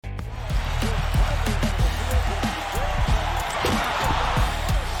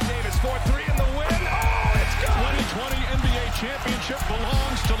championship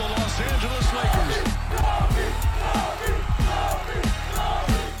belongs to the Los Angeles Lakers.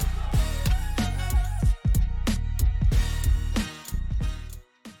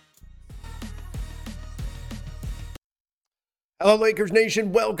 Hello, Lakers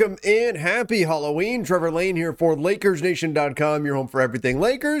Nation. Welcome in. Happy Halloween. Trevor Lane here for LakersNation.com, your home for everything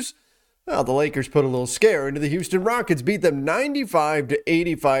Lakers. Well, the Lakers put a little scare into the Houston Rockets, beat them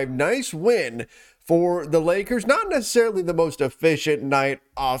 95-85. Nice win for the Lakers. Not necessarily the most efficient night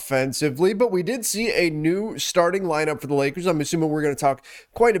offensively, but we did see a new starting lineup for the Lakers. I'm assuming we're going to talk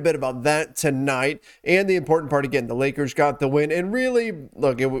quite a bit about that tonight. And the important part, again, the Lakers got the win. And really,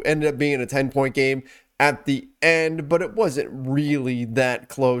 look, it ended up being a 10-point game at the end, but it wasn't really that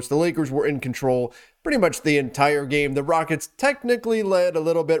close. The Lakers were in control pretty much the entire game. The Rockets technically led a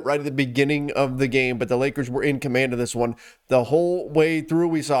little bit right at the beginning of the game, but the Lakers were in command of this one the whole way through.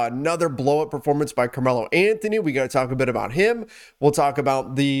 We saw another blow-up performance by Carmelo Anthony. We got to talk a bit about him. We'll talk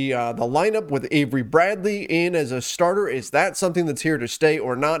about the lineup with Avery Bradley in as a starter. Is that something that's here to stay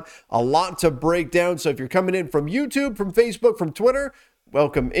or not? A lot to break down. So if you're coming in from YouTube, from Facebook, from Twitter,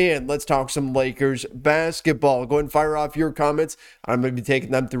 welcome in. Let's talk some Lakers basketball. Go and fire off your comments. I'm going to be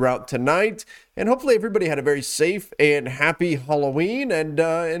taking them throughout tonight. And hopefully everybody had a very safe and happy Halloween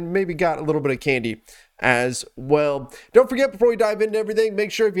and maybe got a little bit of candy as well. Don't forget, before we dive into everything,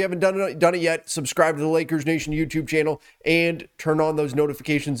 make sure if you haven't done it yet, subscribe to the Lakers Nation YouTube channel and turn on those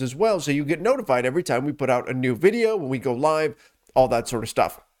notifications as well so you get notified every time we put out a new video, when we go live, all that sort of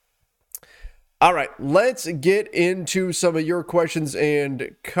stuff. All right, let's get into some of your questions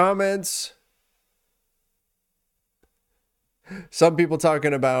and comments. Some people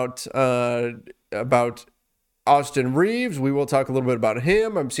talking about Austin Reeves. We will talk a little bit about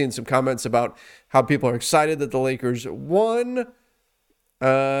him. I'm seeing some comments about how people are excited that the Lakers won.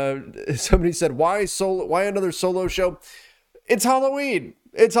 Somebody said, why another solo show? It's Halloween.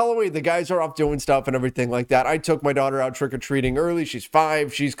 It's Halloween. The guys are off doing stuff and everything like that. I took my daughter out trick-or-treating early. She's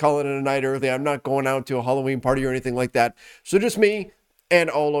 5. She's calling it a night early. I'm not going out to a Halloween party or anything like that. So just me and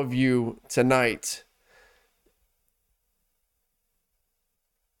all of you tonight.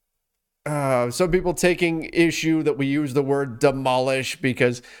 Some people taking issue that we use the word demolish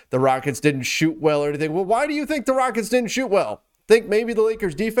because the Rockets didn't shoot well or anything. Well, why do you think the Rockets didn't shoot well? Think maybe the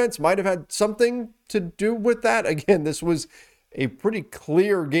Lakers defense might have had something to do with that? Again, this was a pretty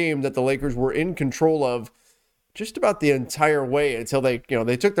clear game that the Lakers were in control of just about the entire way until they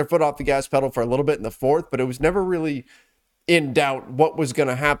took their foot off the gas pedal for a little bit in the fourth, but it was never really in doubt what was going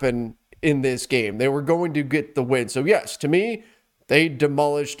to happen in this game. They were going to get the win. So yes, to me, they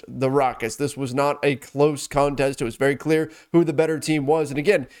demolished the Rockets. This was not a close contest. It was very clear who the better team was. And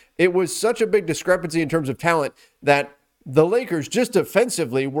again, it was such a big discrepancy in terms of talent that the Lakers just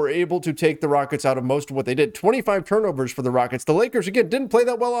defensively were able to take the Rockets out of most of what they did. 25 turnovers for the Rockets. The Lakers, again, didn't play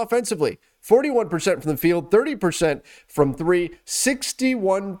that well offensively. 41% from the field, 30% from three,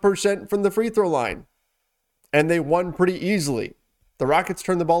 61% from the free throw line. And they won pretty easily. The Rockets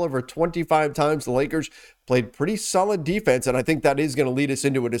turned the ball over 25 times. The Lakers played pretty solid defense, and I think that is going to lead us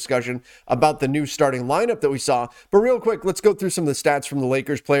into a discussion about the new starting lineup that we saw. But real quick, let's go through some of the stats from the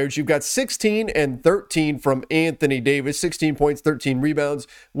Lakers players. You've got 16 and 13 from Anthony Davis, 16 points, 13 rebounds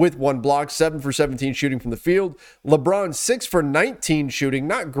with 1 block, 7 for 17 shooting from the field. LeBron, 6 for 19 shooting,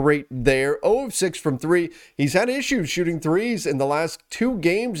 not great there. 0 of 6 from 3. He's had issues shooting threes in the last 2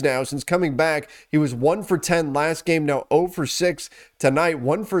 games now since coming back. He was 1 for 10 last game, now 0 for 6 tonight,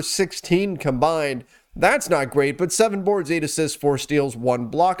 1 for 16 combined. That's not great, but 7 boards, 8 assists, 4 steals, 1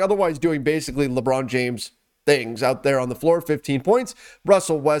 block. Otherwise doing basically LeBron James things out there on the floor. 15 points.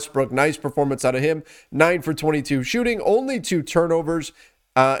 Russell Westbrook, nice performance out of him. 9 for 22 shooting, only 2 turnovers,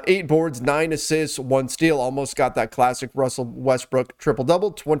 8 boards, 9 assists, 1 steal. Almost got that classic Russell Westbrook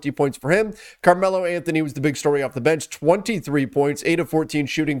triple-double. 20 points for him. Carmelo Anthony was the big story off the bench. 23 points, 8 of 14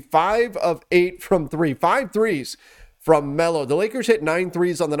 shooting, 5 of 8 from 3. 5 threes from Melo. The Lakers hit 9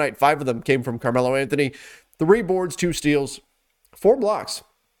 threes on the night. 5 of them came from Carmelo Anthony. 3 boards, 2 steals, 4 blocks.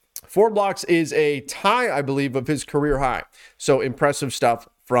 4 blocks is a tie, I believe, of his career high. So impressive stuff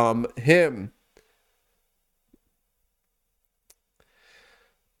from him.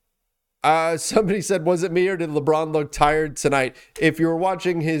 Somebody said, was it me or did LeBron look tired tonight? If you were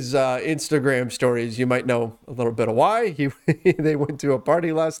watching his Instagram stories, you might know a little bit of why. They went to a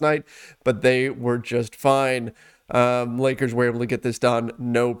party last night, but they were just fine. Lakers were able to get this done,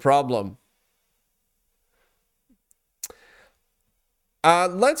 no problem.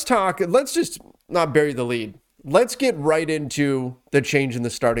 Let's just not bury the lead. Let's get right into the change in the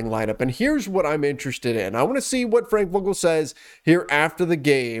starting lineup. And here's what I'm interested in. I want to see what Frank Vogel says here after the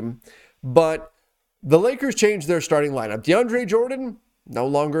game. But The Lakers changed their starting lineup. DeAndre Jordan, no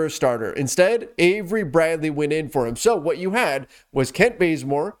longer a starter. Instead, Avery Bradley went in for him. So what you had was Kent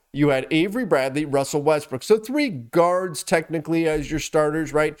Bazemore, you had Avery Bradley, Russell Westbrook. So 3 guards technically as your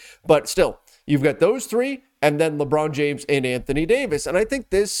starters, right? But still, you've got those 3 and then LeBron James and Anthony Davis. And I think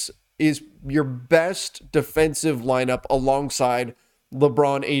this is your best defensive lineup alongside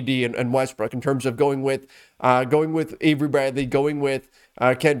LeBron, AD, and Westbrook in terms of going with Avery Bradley, going with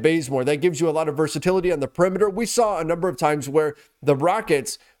Kent Bazemore. That gives you a lot of versatility on the perimeter. We saw a number of times where the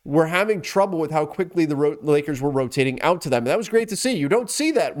Rockets were having trouble with how quickly the Lakers were rotating out to them. And that was great to see. You don't see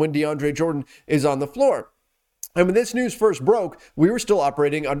that when DeAndre Jordan is on the floor. And when this news first broke, we were still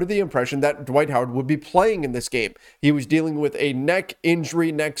operating under the impression that Dwight Howard would be playing in this game. He was dealing with a neck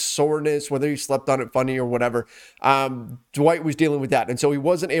injury, neck soreness, whether he slept on it funny or whatever. Dwight was dealing with that. And so he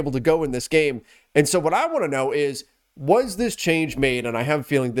wasn't able to go in this game. And so what I want to know is, was this change made, and I have a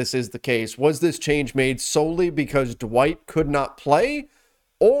feeling this is the case, was this change made solely because Dwight could not play?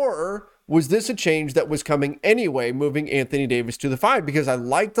 Or was this a change that was coming anyway, moving Anthony Davis to the 5? Because I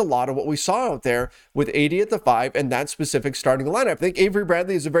liked a lot of what we saw out there with AD at the 5 and that specific starting lineup. I think Avery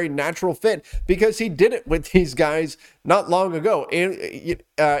Bradley is a very natural fit because he did it with these guys not long ago. And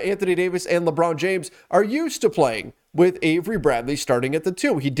Anthony Davis and LeBron James are used to playing with Avery Bradley starting at the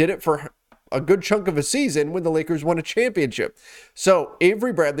 2. He did it for a good chunk of a season when the Lakers won a championship. So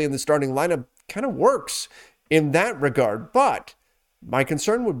Avery Bradley in the starting lineup kind of works in that regard. But my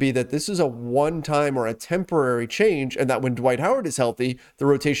concern would be that this is a one-time or a temporary change, and that when Dwight Howard is healthy, the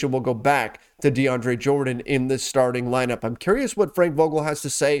rotation will go back to DeAndre Jordan in the starting lineup. I'm curious what Frank Vogel has to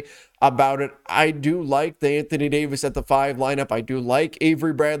say about it. I do like the Anthony Davis at the 5 lineup. I do like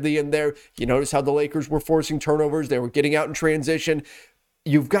Avery Bradley in there. You notice how the Lakers were forcing turnovers. They were getting out in transition.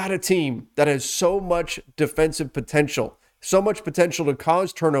 You've got a team that has so much defensive potential, so much potential to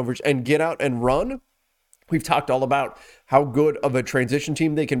cause turnovers and get out and run. We've talked all about how good of a transition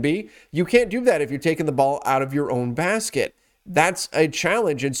team they can be. You can't do that if you're taking the ball out of your own basket. That's a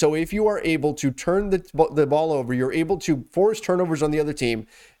challenge. And so if you are able to turn the ball over, you're able to force turnovers on the other team,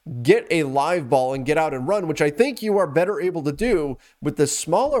 get a live ball and get out and run, which I think you are better able to do with the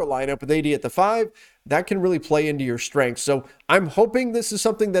smaller lineup with AD at the 5, that can really play into your strengths. So I'm hoping this is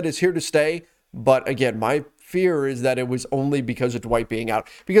something that is here to stay. But again, my fear is that it was only because of Dwight being out.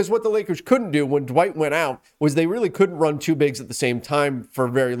 Because what the Lakers couldn't do when Dwight went out was they really couldn't run 2 bigs at the same time for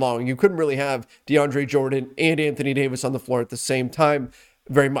very long. You couldn't really have DeAndre Jordan and Anthony Davis on the floor at the same time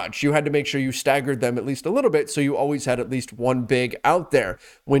very much. You had to make sure you staggered them at least a little bit, so you always had at least 1 big out there.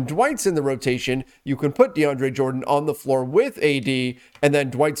 When Dwight's in the rotation, you can put DeAndre Jordan on the floor with AD, and then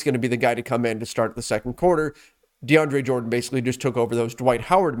Dwight's going to be the guy to come in to start the second quarter. DeAndre Jordan basically just took over those Dwight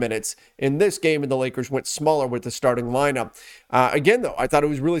Howard minutes in this game, and the Lakers went smaller with the starting lineup. Again, though, I thought it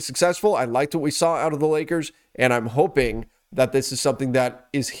was really successful. I liked what we saw out of the Lakers, and I'm hoping that this is something that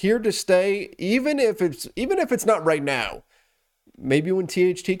is here to stay, even if it's not right now. Maybe when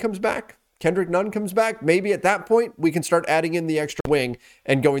THT comes back, Kendrick Nunn comes back, maybe at that point we can start adding in the extra wing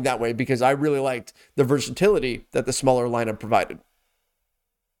and going that way, because I really liked the versatility that the smaller lineup provided.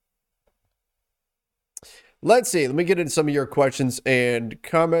 Let's see. Let me get into some of your questions and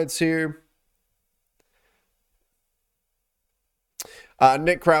comments here.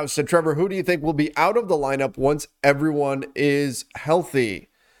 Nick Krause said, Trevor, who do you think will be out of the lineup once everyone is healthy?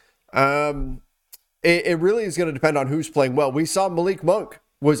 It really is going to depend on who's playing well. We saw Malik Monk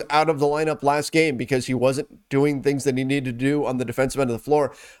was out of the lineup last game because he wasn't doing things that he needed to do on the defensive end of the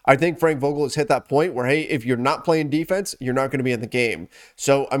floor. I think Frank Vogel has hit that point where, hey, if you're not playing defense, you're not going to be in the game.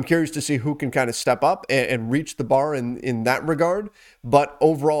 So I'm curious to see who can kind of step up and reach the bar in that regard. But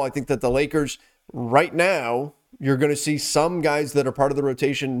overall, I think that the Lakers right now, you're going to see some guys that are part of the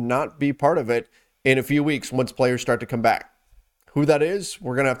rotation not be part of it in a few weeks once players start to come back. Who that is,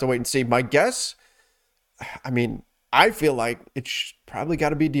 we're going to have to wait and see. My guess, I feel like it's probably got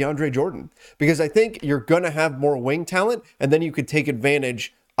to be DeAndre Jordan, because I think you're going to have more wing talent, and then you could take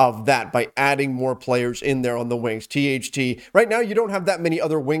advantage of that by adding more players in there on the wings. THT, right now you don't have that many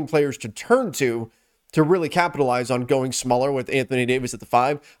other wing players to turn to really capitalize on going smaller with Anthony Davis at the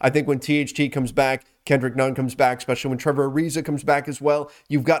 5. I think when THT comes back, Kendrick Nunn comes back, especially when Trevor Ariza comes back as well,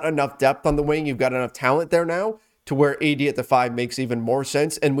 you've got enough depth on the wing, you've got enough talent there now to where AD at the 5 makes even more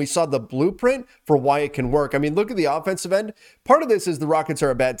sense. And we saw the blueprint for why it can work. I mean, look at the offensive end. Part of this is the Rockets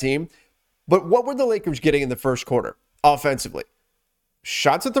are a bad team, but what were the Lakers getting in the first quarter offensively?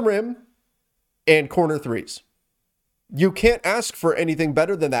 Shots at the rim and corner threes. You can't ask for anything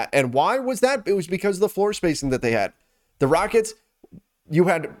better than that. And why was that? It was because of the floor spacing that they had. The Rockets, you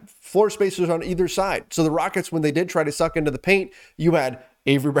had floor spacers on either side. So the Rockets, when they did try to suck into the paint, you had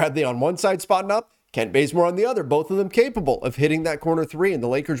Avery Bradley on one side spotting up. Kent Bazemore on the other, both of them capable of hitting that corner three. And the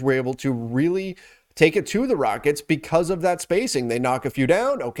Lakers were able to really take it to the Rockets because of that spacing. They knock a few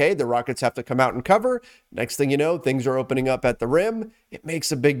down. Okay, the Rockets have to come out and cover. Next thing you know, things are opening up at the rim. It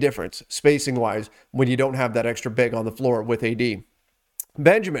makes a big difference spacing-wise when you don't have that extra big on the floor with AD.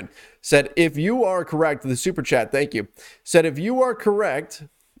 Benjamin said, if you are correct, the super chat, thank you, said, if you are correct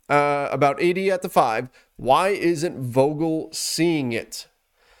about AD at the 5, why isn't Vogel seeing it?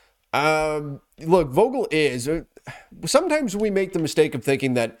 Look, Vogel is. Sometimes we make the mistake of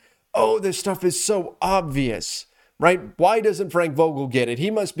thinking that, oh, this stuff is so obvious, right? Why doesn't Frank Vogel get it? He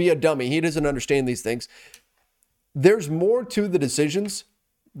must be a dummy. He doesn't understand these things. There's more to the decisions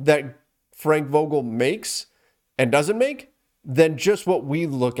that Frank Vogel makes and doesn't make than just what we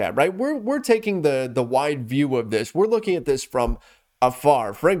look at, right? We're taking the wide view of this. We're looking at this from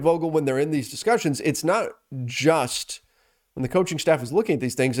afar. Frank Vogel, when they're in these discussions, it's not just, when the coaching staff is looking at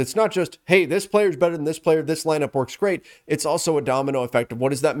these things, it's not just, hey, this player's better than this player, this lineup works great. It's also a domino effect of what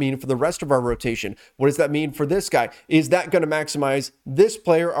does that mean for the rest of our rotation? What does that mean for this guy? Is that going to maximize this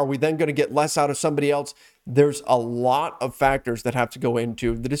player? Are we then going to get less out of somebody else? There's a lot of factors that have to go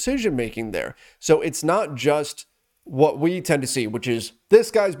into the decision making there. So it's not just what we tend to see, which is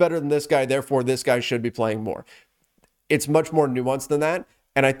this guy's better than this guy, therefore this guy should be playing more. It's much more nuanced than that.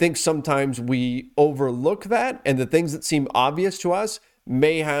 And I think sometimes we overlook that, and the things that seem obvious to us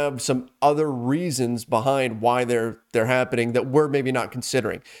may have some other reasons behind why they're happening that we're maybe not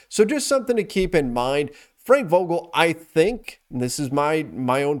considering. So just something to keep in mind. Frank Vogel, I think, and this is my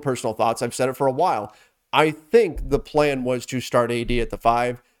own personal thoughts, I've said it for a while, I think the plan was to start AD at the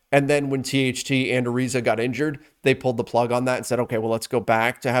 5. And then when THT and Ariza got injured, they pulled the plug on that and said, okay, well, let's go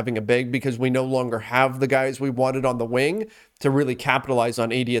back to having a big because we no longer have the guys we wanted on the wing to really capitalize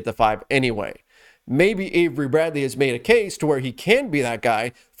on AD at the 5 anyway. Maybe Avery Bradley has made a case to where he can be that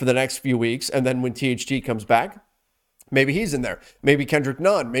guy for the next few weeks. And then when THT comes back, maybe he's in there. Maybe Kendrick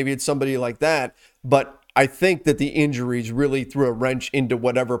Nunn. Maybe it's somebody like that. But I think that the injuries really threw a wrench into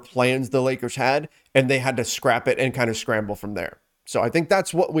whatever plans the Lakers had, and they had to scrap it and kind of scramble from there. So I think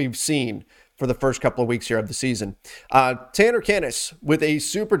that's what we've seen for the first couple of weeks here of the season. Tanner Canis with a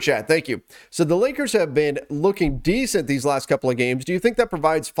super chat. Thank you. So the Lakers have been looking decent these last couple of games. Do you think that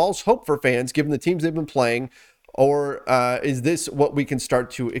provides false hope for fans given the teams they've been playing? Or is this what we can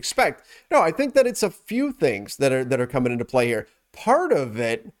start to expect? No, I think that it's a few things that are coming into play here. Part of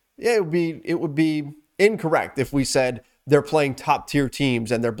it, yeah, it would be incorrect if we said they're playing top tier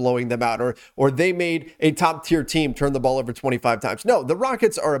teams and they're blowing them out, or they made a top tier team turn the ball over 25 times. No, the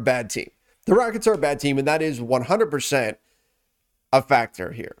Rockets are a bad team. The Rockets are a bad team, and that is 100% a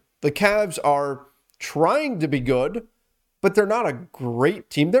factor here. The Cavs are trying to be good, but they're not a great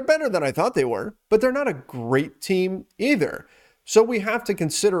team. They're better than I thought they were, but they're not a great team either. So we have to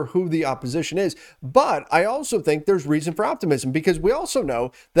consider who the opposition is. But I also think there's reason for optimism because we also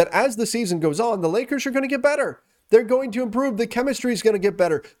know that as the season goes on, the Lakers are going to get better. They're going to improve. The chemistry is going to get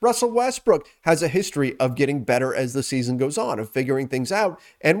better. Russell Westbrook has a history of getting better as the season goes on, of figuring things out.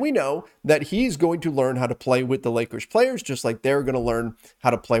 And we know that he's going to learn how to play with the Lakers players, just like they're going to learn how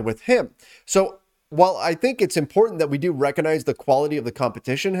to play with him. So while I think it's important that we do recognize the quality of the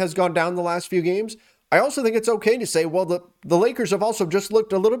competition has gone down the last few games, I also think it's okay to say, well, the Lakers have also just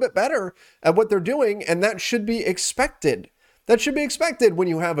looked a little bit better at what they're doing, and that should be expected. That should be expected when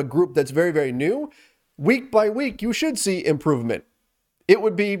you have a group that's very, very new. Week by week, you should see improvement. It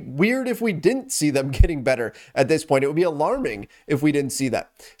would be weird if we didn't see them getting better at this point. It would be alarming if we didn't see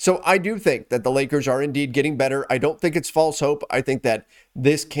that. So I do think that the Lakers are indeed getting better. I don't think it's false hope. I think that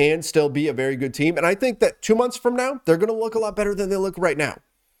this can still be a very good team. And I think that 2 months from now, they're going to look a lot better than they look right now.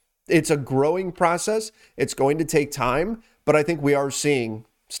 It's a growing process. It's going to take time, but I think we are seeing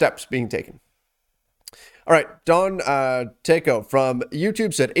steps being taken. All right, Don Teco from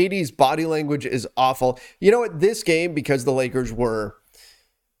YouTube said, AD's body language is awful. You know what? This game, because the Lakers were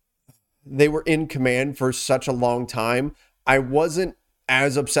in command for such a long time, I wasn't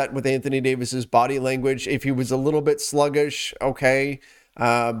as upset with Anthony Davis's body language. If he was a little bit sluggish, okay,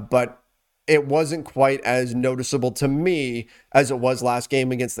 but it wasn't quite as noticeable to me as it was last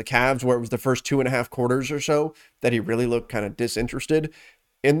game against the Cavs, where it was the first 2.5 quarters or so that he really looked kind of disinterested.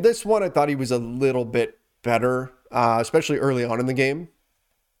 In this one, I thought he was a little bit better, especially early on in the game.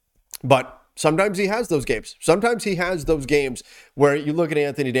 But sometimes he has those games. Sometimes he has those games where you look at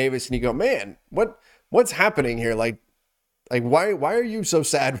Anthony Davis and you go, man, what's happening here? Like why are you so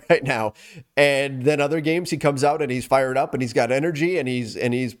sad right now? And then other games he comes out and he's fired up and he's got energy and he's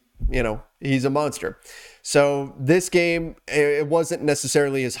a monster. So this game, it wasn't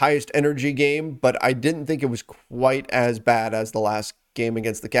necessarily his highest energy game, but I didn't think it was quite as bad as the last game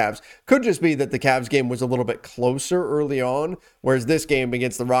against the Cavs. Could just be that the Cavs game was a little bit closer early on, whereas this game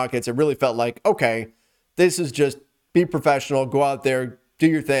against the Rockets, it really felt like, okay, this is just be professional, go out there, do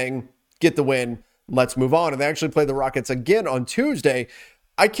your thing, get the win, let's move on. And they actually play the Rockets again on Tuesday.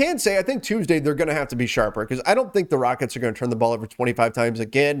 I can say I think Tuesday they're going to have to be sharper because I don't think the Rockets are going to turn the ball over 25 times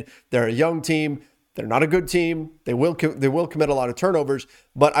again. They're a young team. They're not a good team. They will commit a lot of turnovers,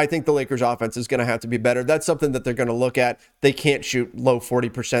 but I think the Lakers offense is going to have to be better. That's something that they're going to look at. They can't shoot low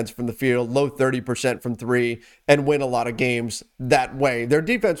 40% from the field, low 30% from three, and win a lot of games that way. Their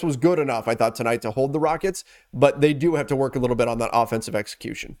defense was good enough, I thought, tonight to hold the Rockets, but they do have to work a little bit on that offensive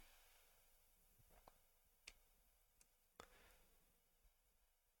execution.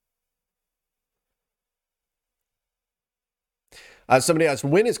 Somebody asked,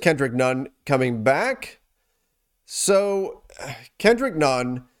 when is Kendrick Nunn coming back? So Kendrick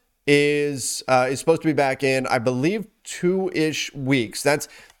Nunn is supposed to be back in, I believe, 2-ish weeks. And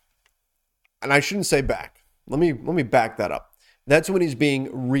I shouldn't say back. Let me back that up. That's when he's being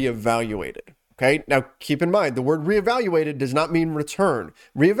reevaluated. Okay. Now keep in mind, the word reevaluated does not mean return.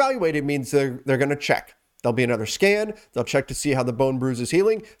 Reevaluated means they're going to check. There'll be another scan. They'll check to see how the bone bruise is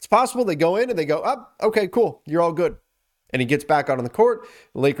healing. It's possible they go in and they go, oh, okay, cool. You're all good. And he gets back out on the court.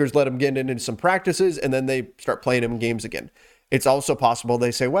 The Lakers let him get into some practices, and then they start playing him in games again. It's also possible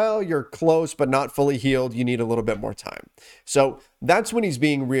they say, well, you're close, but not fully healed. You need a little bit more time. So that's when he's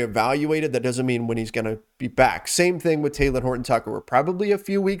being reevaluated. That doesn't mean when he's going to be back. Same thing with Taylor Horton-Tucker. We're probably a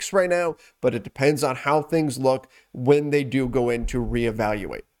few weeks right now, but it depends on how things look when they do go in to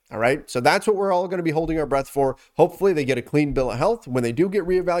reevaluate. All right. So that's what we're all going to be holding our breath for. Hopefully they get a clean bill of health when they do get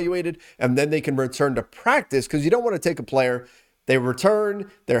reevaluated, and then they can return to practice, because you don't want to take a player, they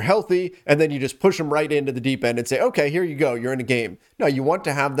return, they're healthy, and then you just push them right into the deep end and say, okay, here you go. You're in a game. No, you want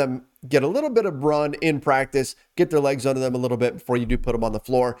to have them get a little bit of run in practice, get their legs under them a little bit before you do put them on the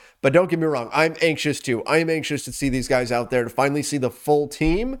floor. But don't get me wrong. I'm anxious too. I am anxious to see these guys out there, to finally see the full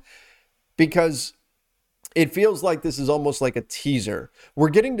team, because it feels like this is almost like a teaser. We're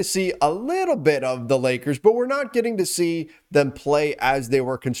getting to see a little bit of the Lakers, but we're not getting to see them play as they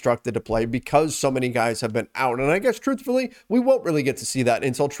were constructed to play because so many guys have been out. And I guess, truthfully, we won't really get to see that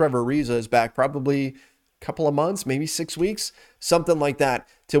until Trevor Ariza is back, probably a couple of months, maybe 6 weeks, something like that,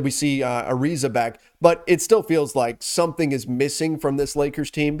 till we see Ariza back. But it still feels like something is missing from this Lakers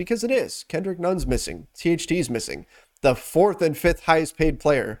team, because it is. Kendrick Nunn's missing. THT's missing. The 4th and 5th highest paid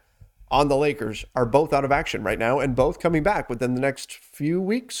player on the Lakers are both out of action right now, and both coming back within the next few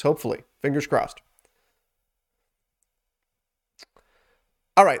weeks, hopefully. Fingers crossed.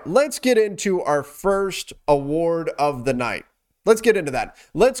 All right, let's get into our first award of the night. Let's get into that.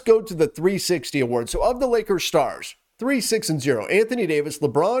 Let's go to the 360 award. So of the Lakers stars, 3, 6, and 0, Anthony Davis,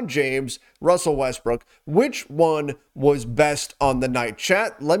 LeBron James, Russell Westbrook, which one was best on the night?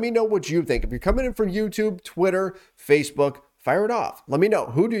 Chat, let me know what you think. If you're coming in from YouTube, Twitter, Facebook, fire it off. Let me know.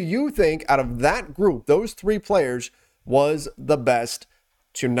 Who do you think out of that group, those 3 players, was the best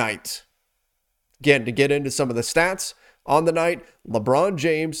tonight? Again, to get into some of the stats on the night, LeBron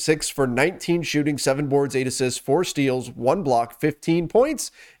James, 6 for 19 shooting, 7 boards, 8 assists, 4 steals, 1 block, 15 points.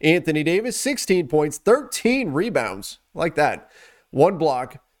 Anthony Davis, 16 points, 13 rebounds. Like that. 1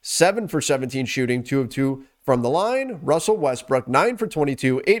 block, 7 for 17 shooting, 2 of 2 from the line. Russell Westbrook, 9 for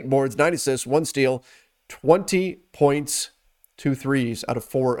 22, 8 boards, 9 assists, 1 steal, 20 points, 2 threes out of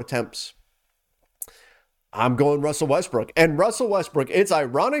 4 attempts. I'm going Russell Westbrook. And Russell Westbrook, it's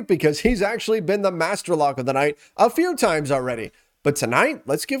ironic because he's actually been the master lock of the night a few times already. But tonight,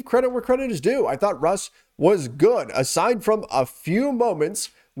 let's give credit where credit is due. I thought Russ was good, aside from a few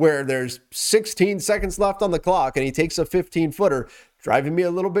moments where there's 16 seconds left on the clock and he takes a 15-footer, driving me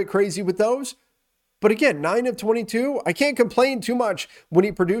a little bit crazy with those. But again, 9 of 22, I can't complain too much when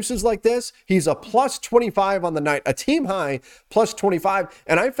he produces like this. He's a plus 25 on the night, a team high plus 25.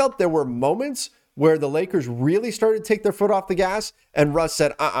 And I felt there were moments where the Lakers really started to take their foot off the gas, and Russ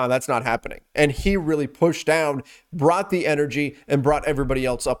said, that's not happening. And he really pushed down, brought the energy, and brought everybody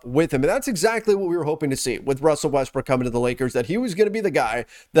else up with him. And that's exactly what we were hoping to see with Russell Westbrook coming to the Lakers, that he was going to be the guy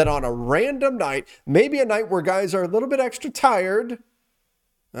that on a random night, maybe a night where guys are a little bit extra tired,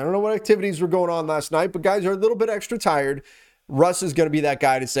 I don't know what activities were going on last night, but guys are a little bit extra tired. Russ is going to be that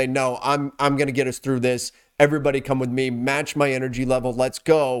guy to say, no, I'm going to get us through this. Everybody come with me, match my energy level. Let's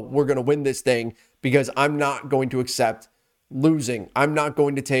go. We're going to win this thing, because I'm not going to accept losing. I'm not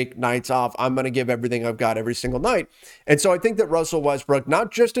going to take nights off. I'm going to give everything I've got every single night. And so I think that Russell Westbrook,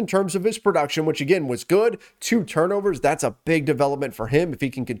 not just in terms of his production, which again was good, 2 turnovers, that's a big development for him if he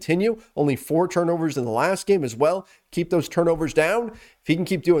can continue. Only 4 turnovers in the last game as well. Keep those turnovers down. If he can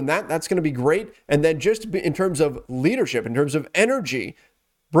keep doing that, that's going to be great. And then just in terms of leadership, in terms of energy,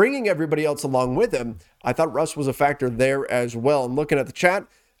 bringing everybody else along with him, I thought Russ was a factor there as well. And looking at the chat,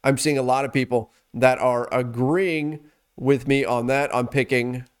 I'm seeing a lot of people that are agreeing with me on that. I'm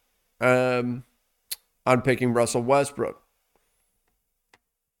picking Russell Westbrook.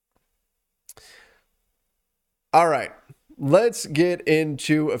 All right, let's get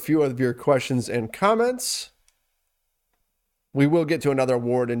into a few of your questions and comments. We will get to another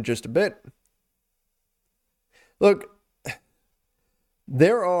award in just a bit. Look,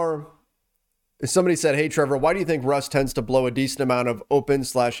 somebody said, hey, Trevor, why do you think Russ tends to blow a decent amount of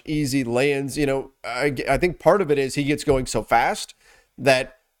open/easy lay-ins? I think part of it is he gets going so fast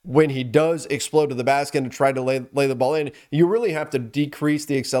that when he does explode to the basket and try to lay the ball in, you really have to decrease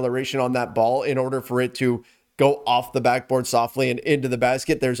the acceleration on that ball in order for it to go off the backboard softly and into the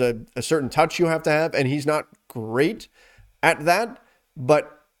basket. There's a certain touch you have to have, and he's not great at that.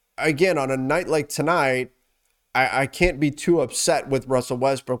 But again, on a night like tonight, I can't be too upset with Russell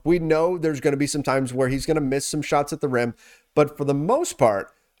Westbrook. We know there's going to be some times where he's going to miss some shots at the rim, but for the most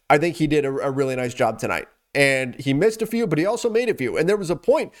part, I think he did a really nice job tonight. And he missed a few, but he also made a few. And there was a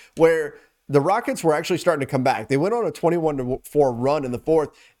point where the Rockets were actually starting to come back. They went on a 21-4 run in the fourth,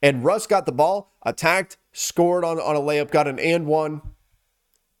 and Russ got the ball, attacked, scored on a layup, got an and one.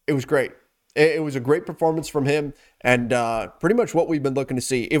 It was great. It was a great performance from him, and pretty much what we've been looking to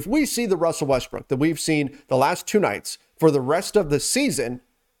see. If we see the Russell Westbrook that we've seen the last 2 nights for the rest of the season,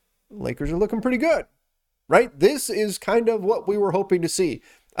 Lakers are looking pretty good, right? This is kind of what we were hoping to see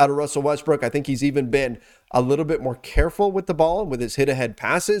out of Russell Westbrook. I think he's even been a little bit more careful with the ball and with his hit-ahead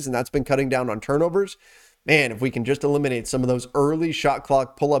passes, and that's been cutting down on turnovers. Man, if we can just eliminate some of those early shot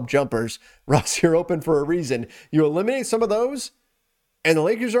clock pull-up jumpers, Russ, you're open for a reason. You eliminate some of those, and the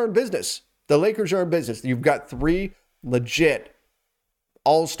Lakers are in business. The Lakers are in business. You've got 3 legit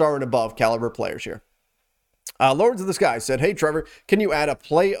all-star and above caliber players here. Lords of the Sky said, hey, Trevor, can you add a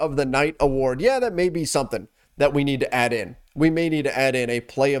play of the night award? Yeah, that may be something that we need to add in. We may need to add in a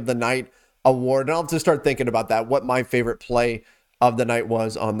play of the night award. And I'll have to start thinking about that, what my favorite play of the night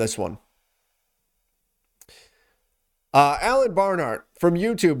was on this one. Alan Barnhart from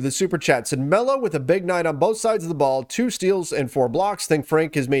YouTube, the super chat, said, Melo with a big night on both sides of the ball, 2 steals and 4 blocks. Think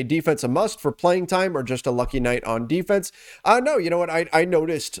Frank has made defense a must for playing time or just a lucky night on defense? No, you know what? I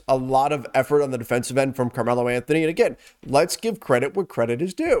noticed a lot of effort on the defensive end from Carmelo Anthony. And again, let's give credit what credit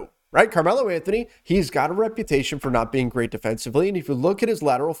is due. Right? Carmelo Anthony, he's got a reputation for not being great defensively. And if you look at his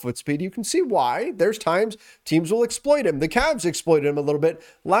lateral foot speed, you can see why. There's times teams will exploit him. The Cavs exploited him a little bit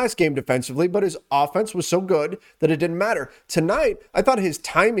last game defensively, but his offense was so good that it didn't matter. Tonight, I thought his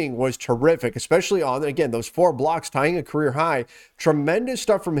timing was terrific, especially on, again, those 4 blocks tying a career high. Tremendous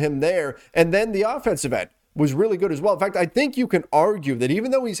stuff from him there. And then the offensive end was really good as well. In fact, I think you can argue that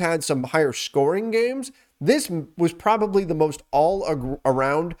even though he's had some higher scoring games, this was probably the most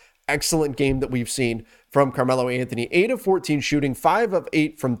all-around excellent game that we've seen from Carmelo Anthony. 8 of 14 shooting, 5 of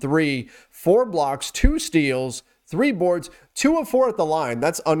 8 from 3, 4 blocks, 2 steals, 3 boards, 2 of 4 at the line.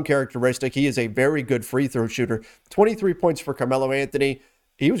 That's uncharacteristic. He is a very good free throw shooter. 23 points for Carmelo Anthony.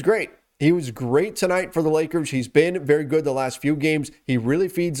 He was great. He was great tonight for the Lakers. He's been very good the last few games. He really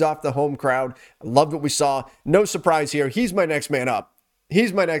feeds off the home crowd. I loved what we saw. No surprise here. He's my next man up.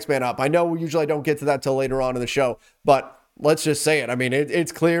 He's my next man up. I know usually I don't get to that till later on in the show, but let's just say it. I mean,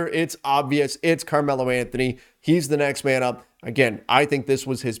 it's clear, it's obvious, it's Carmelo Anthony. He's the next man up. Again, I think this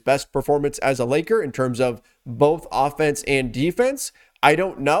was his best performance as a Laker in terms of both offense and defense. I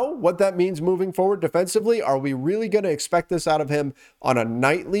don't know what that means moving forward defensively. Are we really going to expect this out of him on a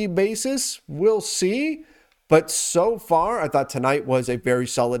nightly basis? We'll see. But so far, I thought tonight was a very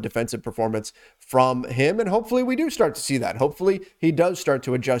solid defensive performance from him, and hopefully we do start to see that. Hopefully he does start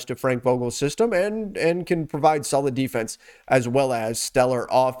to adjust to Frank Vogel's system and can provide solid defense as well as stellar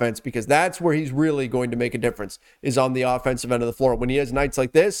offense, because that's where he's really going to make a difference, is on the offensive end of the floor. When he has nights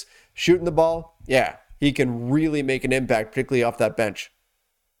like this, shooting the ball, yeah, he can really make an impact, particularly off that bench.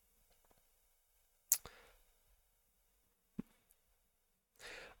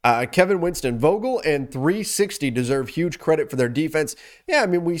 Kevin Winston, Vogel and 360 deserve huge credit for their defense. Yeah, I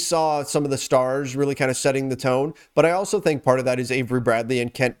mean, we saw some of the stars really kind of setting the tone, but I also think part of that is Avery Bradley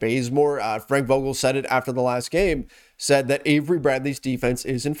and Kent Bazemore. Frank Vogel said it after the last game, said that Avery Bradley's defense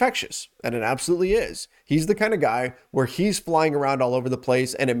is infectious, and it absolutely is. He's the kind of guy where he's flying around all over the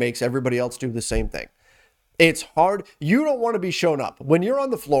place, and it makes everybody else do the same thing. It's hard. You don't want to be shown up. When you're on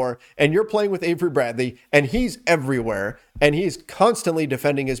the floor and you're playing with Avery Bradley and he's everywhere and he's constantly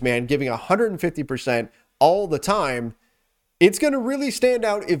defending his man, giving 150% all the time, it's going to really stand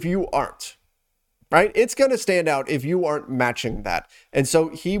out if you aren't, right? It's going to stand out if you aren't matching that. And so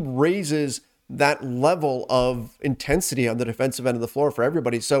he raises that level of intensity on the defensive end of the floor for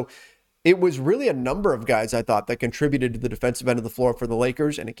everybody. So it was really a number of guys, I thought, that contributed to the defensive end of the floor for the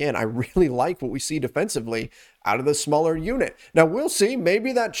Lakers. And again, I really like what we see defensively out of the smaller unit. Now, we'll see.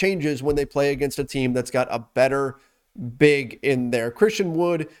 Maybe that changes when they play against a team that's got a better big in there. Christian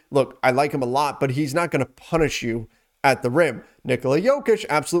Wood, look, I like him a lot, but he's not going to punish you at the rim. Nikola Jokic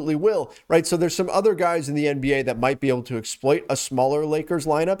absolutely will, right? So there's some other guys in the NBA that might be able to exploit a smaller Lakers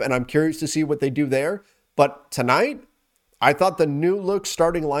lineup, and I'm curious to see what they do there. But tonight, I thought the new look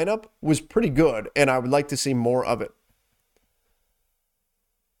starting lineup was pretty good, and I would like to see more of it.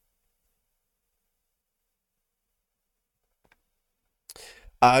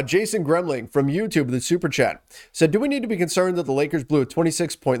 Jason Gremling from YouTube, the super chat, said, do we need to be concerned that the Lakers blew a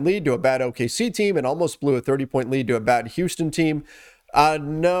 26-point lead to a bad OKC team and almost blew a 30-point lead to a bad Houston team?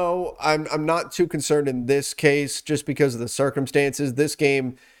 No, I'm not too concerned in this case just because of the circumstances. This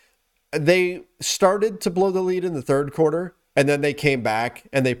game, they started to blow the lead in the third quarter, and then they came back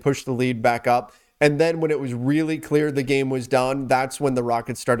and they pushed the lead back up. And then when it was really clear the game was done, that's when the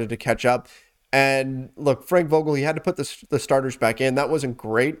Rockets started to catch up. And look, Frank Vogel, he had to put the starters back in. That wasn't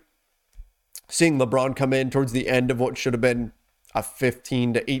great. Seeing LeBron come in towards the end of what should have been a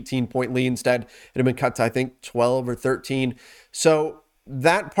 15 to 18 point lead, instead, it had been cut to, I think, 12 or 13. So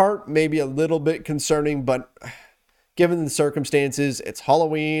that part may be a little bit concerning, but given the circumstances, it's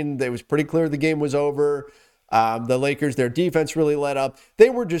Halloween. It was pretty clear the game was over. The Lakers, their defense really let up. They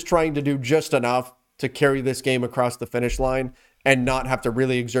were just trying to do just enough to carry this game across the finish line and not have to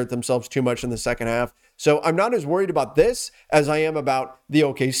really exert themselves too much in the second half. So I'm not as worried about this as I am about the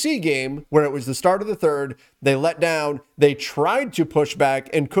OKC game, where it was the start of the third. They let down. They tried to push back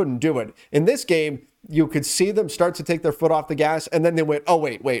and couldn't do it. In this game, you could see them start to take their foot off the gas, and then they went, oh,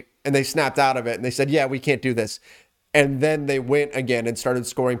 wait. And they snapped out of it, and they said, yeah, we can't do this. And then they went again and started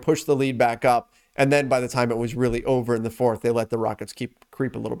scoring, pushed the lead back up. And then by the time it was really over in the fourth, they let the Rockets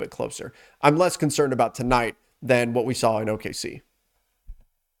creep a little bit closer. I'm less concerned about tonight than what we saw in OKC.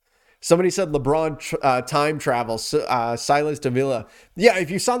 Somebody said LeBron time travel, Silas Davila. Yeah, if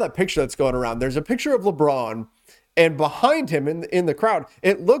you saw that picture that's going around, there's a picture of LeBron, and behind him in the crowd,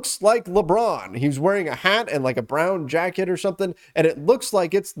 it looks like LeBron. He's wearing a hat and like a brown jacket or something, and it looks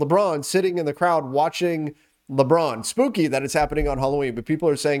like it's LeBron sitting in the crowd watching LeBron. Spooky that it's happening on Halloween, but people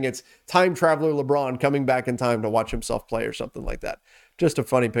are saying it's time traveler LeBron coming back in time to watch himself play or something like that. Just a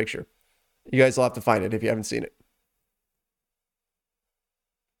funny picture. You guys will have to find it if you haven't seen it.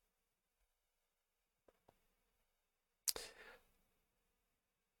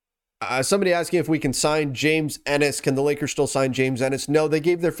 Somebody asking if we can sign James Ennis. Can the Lakers still sign James Ennis? No, they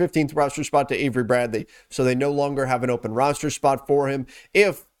gave their 15th roster spot to Avery Bradley, so they no longer have an open roster spot for him.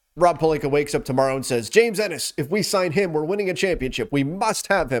 If Rob Pelinka wakes up tomorrow and says, James Ennis, if we sign him, we're winning a championship. We must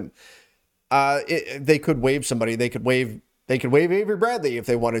have him. They could waive somebody. They could waive Avery Bradley if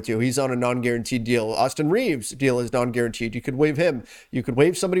they wanted to. He's on a non-guaranteed deal. Austin Reeves' deal is non-guaranteed. You could waive him. You could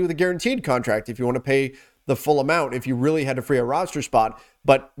waive somebody with a guaranteed contract if you want to pay the full amount if you really had to free a roster spot.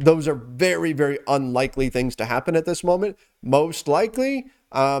 But those are very, very unlikely things to happen at this moment. Most likely,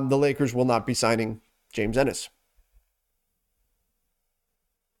 the Lakers will not be signing James Ennis.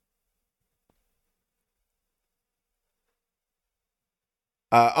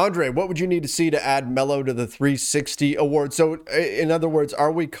 Andre, what would you need to see to add Melo to the 360 award? So, in other words,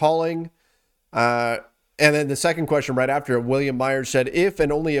 are we calling? And then the second question right after, William Myers said, if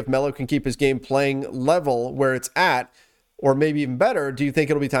and only if Melo can keep his game playing level where it's at, or maybe even better, do you think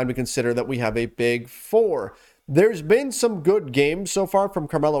it'll be time to consider that we have a big four? There's been some good games so far from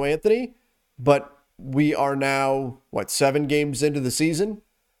Carmelo Anthony, but we are now, 7 games into the season?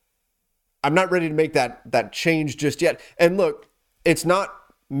 I'm not ready to make that change just yet. And look, it's not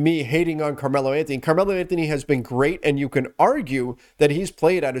me hating on Carmelo Anthony. Carmelo Anthony has been great, and you can argue that he's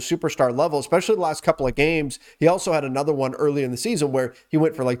played at a superstar level, especially the last couple of games. He also had another one early in the season where he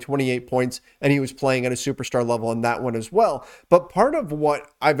went for like 28 points, and he was playing at a superstar level in that one as well. But part of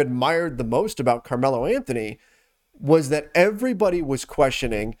what I've admired the most about Carmelo Anthony was that everybody was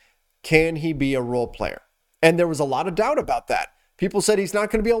questioning, can he be a role player? And there was a lot of doubt about that. People said he's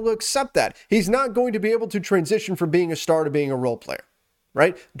not going to be able to accept that. He's not going to be able to transition from being a star to being a role player.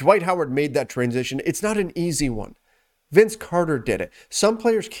 Right? Dwight Howard made that transition. It's not an easy one. Vince Carter did it. Some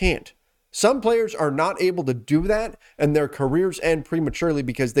players can't. Some players are not able to do that, and their careers end prematurely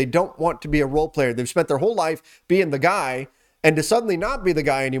because they don't want to be a role player. They've spent their whole life being the guy, and to suddenly not be the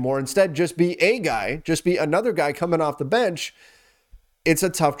guy anymore, instead just be a guy, just be another guy coming off the bench, it's a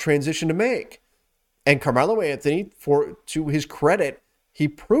tough transition to make. And Carmelo Anthony, to his credit, he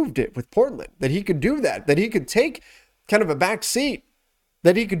proved it with Portland, that he could do that he could take kind of a back seat,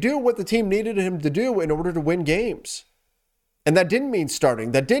 that he could do what the team needed him to do in order to win games. And that didn't mean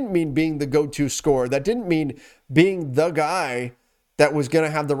starting. That didn't mean being the go-to scorer. That didn't mean being the guy that was going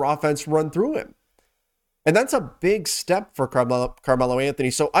to have the offense run through him. And that's a big step for Carmelo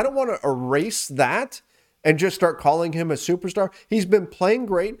Anthony. So I don't want to erase that and just start calling him a superstar. He's been playing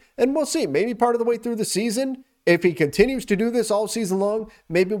great, and we'll see. Maybe part of the way through the season, if he continues to do this all season long,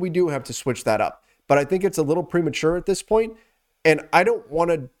 maybe we do have to switch that up. But I think it's a little premature at this point, and I don't want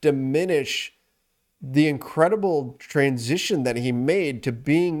to diminish the incredible transition that he made to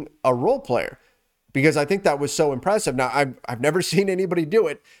being a role player, because I think that was so impressive. Now, I've never seen anybody do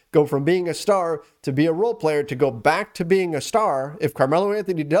it, go from being a star to be a role player to go back to being a star. If Carmelo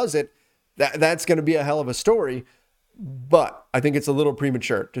Anthony does it, that's going to be a hell of a story. But I think it's a little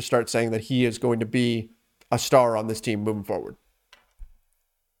premature to start saying that he is going to be a star on this team moving forward.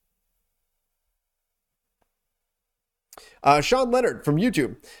 Sean Leonard from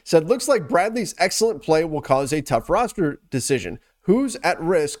YouTube said, looks like Bradley's excellent play will cause a tough roster decision. Who's at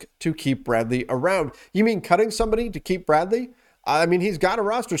risk to keep Bradley around? You mean cutting somebody to keep Bradley? I mean, he's got a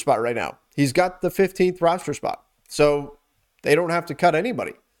roster spot right now. He's got the 15th roster spot. So they don't have to cut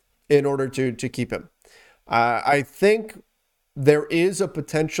anybody in order to keep him. I think there is a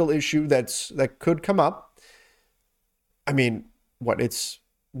potential issue that could come up. I mean,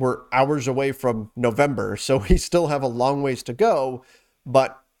 we're hours away from November, so we still have a long ways to go.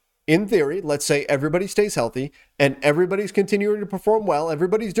 But in theory, let's say everybody stays healthy and everybody's continuing to perform well.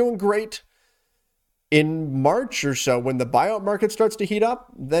 Everybody's doing great. In March or so, when the buyout market starts to heat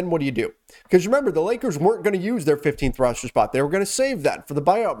up, then what do you do? Because remember, the Lakers weren't going to use their 15th roster spot. They were going to save that for the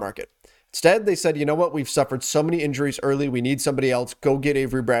buyout market. Instead, they said, you know what? We've suffered so many injuries early. We need somebody else. Go get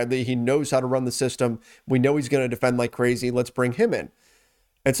Avery Bradley. He knows how to run the system. We know he's going to defend like crazy. Let's bring him in.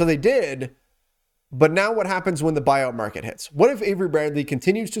 And so they did. But now what happens when the buyout market hits? What if Avery Bradley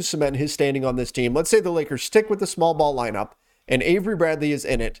continues to cement his standing on this team? Let's say the Lakers stick with the small ball lineup and Avery Bradley is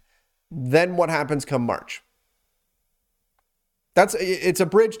in it. Then what happens come March? It's a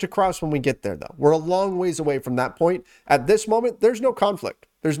bridge to cross when we get there, though. We're a long ways away from that point. At this moment, there's no conflict.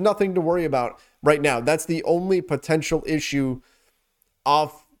 There's nothing to worry about right now. That's the only potential issue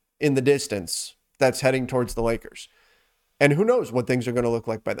off in the distance that's heading towards the Lakers. And who knows what things are going to look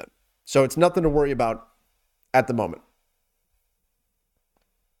like by then. So it's nothing to worry about at the moment.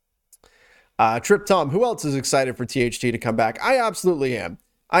 Trip Tom, who else is excited for THT to come back? I absolutely am.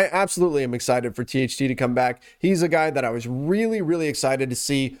 I absolutely am excited for THT to come back. He's a guy that I was really, really excited to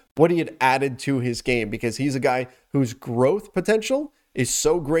see what he had added to his game, because he's a guy whose growth potential is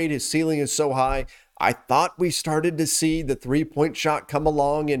so great. His ceiling is so high. I thought we started to see the three-point shot come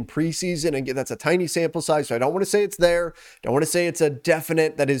along in preseason. And that's a tiny sample size, so I don't want to say it's there. Don't want to say it's a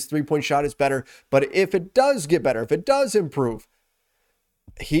definite that his three-point shot is better. But if it does get better, if it does improve,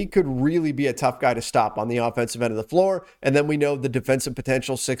 he could really be a tough guy to stop on the offensive end of the floor. And then we know the defensive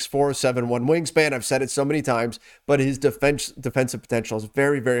potential, 6'4", 7'1" wingspan. I've said it so many times, but his defensive potential is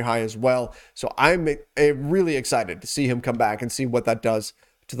very, very high as well. So I'm really excited to see him come back and see what that does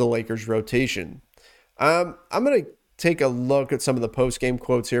to the Lakers rotation. I'm going to take a look at some of the post-game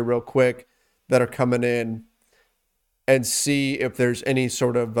quotes here real quick that are coming in and see if there's any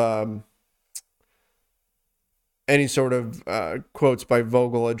sort of quotes by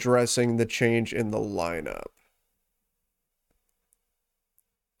Vogel addressing the change in the lineup.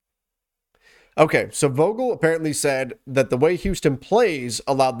 Okay, so Vogel apparently said that the way Houston plays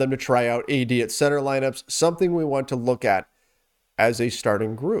allowed them to try out AD at center lineups, something we want to look at as a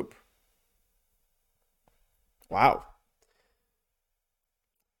starting group. Wow.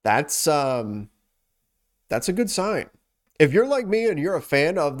 That's a good sign. If you're like me and you're a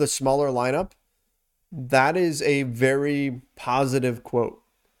fan of the smaller lineup, that is a very positive quote,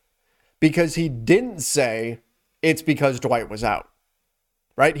 because he didn't say it's because Dwight was out,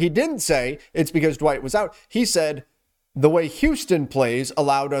 right? He didn't say it's because Dwight was out. He said the way Houston plays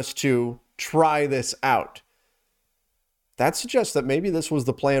allowed us to try this out. That suggests that maybe this was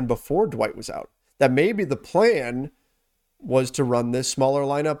the plan before Dwight was out, that maybe the plan was to run this smaller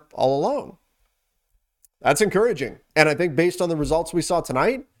lineup all along. That's encouraging. And I think based on the results we saw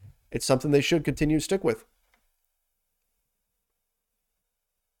tonight, it's something they should continue to stick with.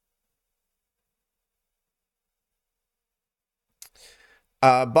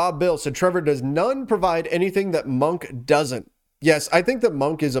 Bob Bill said, Trevor, does none provide anything that Monk doesn't? Yes, I think that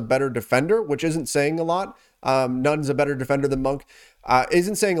Monk is a better defender, which isn't saying a lot. Nunn's a better defender than Monk.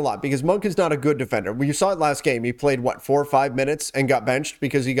 Isn't saying a lot because Monk is not a good defender. Well, you saw it last game. He played, 4 or 5 minutes and got benched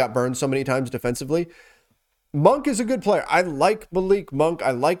because he got burned so many times defensively. Monk is a good player. I like Malik Monk.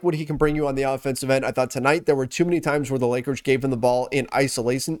 I like what he can bring you on the offensive end. I thought tonight there were too many times where the Lakers gave him the ball in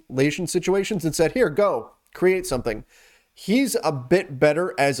isolation situations and said, here, go, create something. He's a bit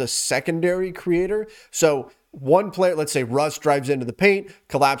better as a secondary creator. So one player, let's say Russ drives into the paint,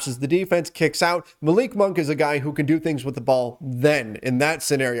 collapses the defense, kicks out. Malik Monk is a guy who can do things with the ball then. In that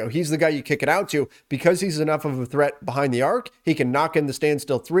scenario, he's the guy you kick it out to because he's enough of a threat behind the arc. He can knock in the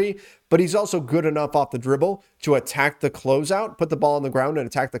standstill three, but he's also good enough off the dribble to attack the closeout, put the ball on the ground and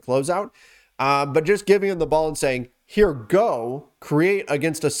attack the closeout. But just giving him the ball and saying, here, go, create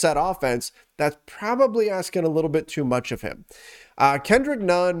against a set offense, that's probably asking a little bit too much of him. Kendrick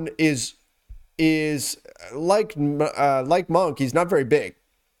Nunn is like Monk. He's not very big.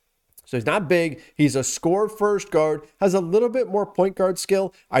 So he's not big. He's a score first guard, has a little bit more point guard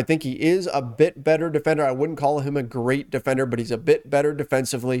skill. I think he is a bit better defender. I wouldn't call him a great defender, but he's a bit better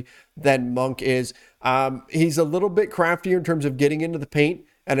defensively than Monk is. He's a little bit craftier in terms of getting into the paint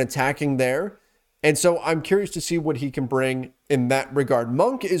and attacking there. And so I'm curious to see what he can bring in that regard.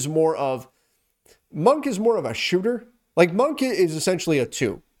 Monk is more of a shooter. Like Monk is essentially a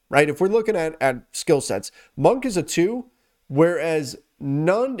 2, right? If we're looking at skill sets, Monk is a 2, whereas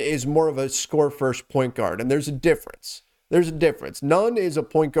Nunn is more of a score first point guard. And there's a difference. Nunn is a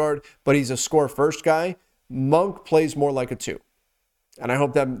point guard, but he's a score first guy. Monk plays more like a 2. And I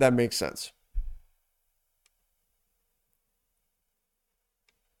hope that makes sense.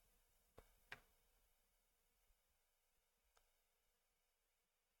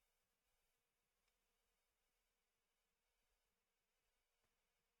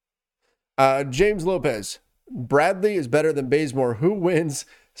 James Lopez. Bradley is better than Bazemore. Who wins?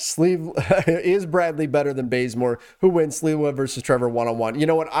 Is Bradley better than Bazemore? Who wins Sliwa versus Trevor one-on-one? You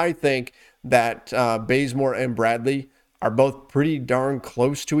know what? I think that Bazemore and Bradley are both pretty darn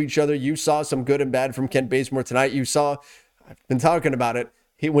close to each other. You saw some good and bad from Kent Bazemore tonight. You saw, I've been talking about it.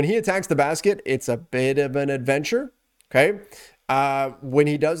 When he attacks the basket, it's a bit of an adventure. Okay. When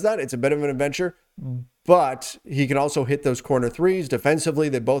he does that, it's a bit of an adventure. But he can also hit those corner threes. Defensively,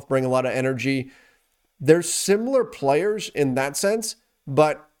 they both bring a lot of energy. They're similar players in that sense,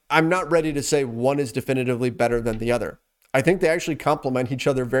 but I'm not ready to say one is definitively better than the other. I think they actually complement each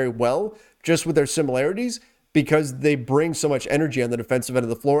other very well just with their similarities because they bring so much energy on the defensive end of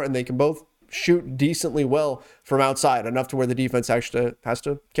the floor and they can both shoot decently well from outside, enough to where the defense actually has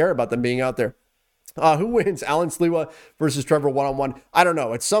to care about them being out there. Who wins, Alan Sliwa versus Trevor one-on-one? I don't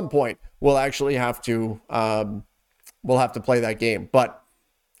know. At some point, we'll actually have to play that game, but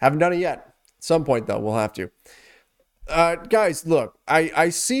haven't done it yet. At some point, though, we'll have to. Guys, look, I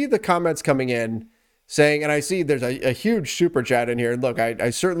see the comments coming in saying, and I see there's a huge super chat in here. And look,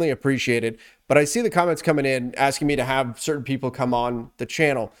 I certainly appreciate it, but I see the comments coming in asking me to have certain people come on the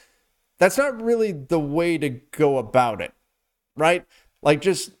channel. That's not really the way to go about it, right? Like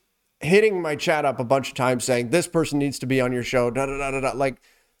just hitting my chat up a bunch of times saying this person needs to be on your show, like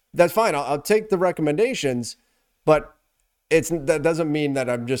that's fine. I'll take the recommendations, but that doesn't mean that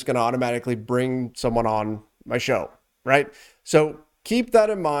I'm just going to automatically bring someone on my show, right? So keep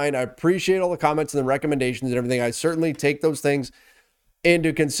that in mind. I appreciate all the comments and the recommendations and everything. I certainly take those things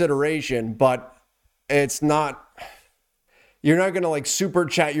into consideration, but it's not, you're not going to like super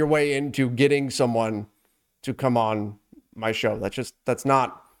chat your way into getting someone to come on my show. That's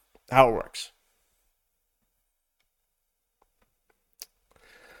not how it works.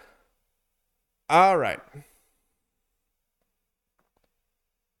 All right.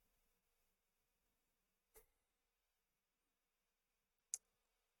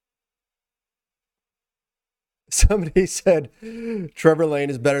 Somebody said Trevor Lane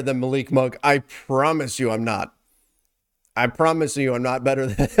is better than Malik Monk. I promise you I'm not. I promise you I'm not better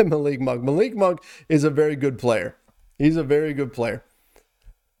than Malik Monk. Malik Monk is a very good player. He's a very good player.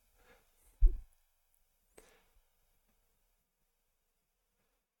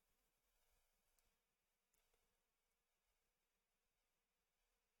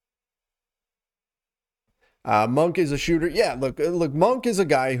 Monk is a shooter. Yeah, look, Monk is a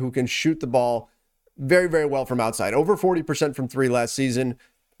guy who can shoot the ball very, very well from outside. Over 40% from three last season.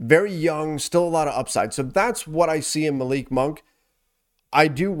 Very young, still a lot of upside. So that's what I see in Malik Monk. I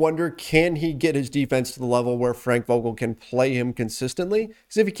do wonder, can he get his defense to the level where Frank Vogel can play him consistently?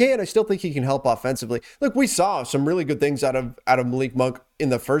 Because if he can, I still think he can help offensively. Look, we saw some really good things out of Malik Monk in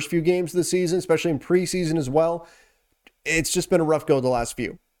the first few games of the season, especially in preseason as well. it's just been a rough go the last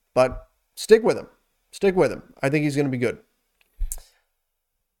few. But stick with him. Stick with him. I think he's going to be good.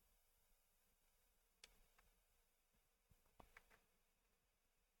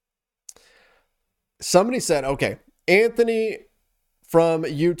 Somebody said, okay, Anthony from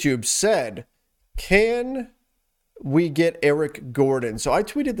YouTube said, can we get Eric Gordon? So I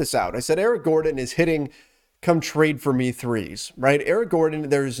tweeted this out. I said, Eric Gordon is hitting come trade for me threes, right? Eric Gordon,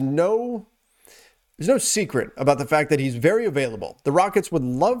 there's no secret about the fact that he's very available. The Rockets would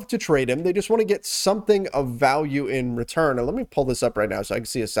love to trade him. They just want to get something of value in return. Now, let me pull this up right now so I can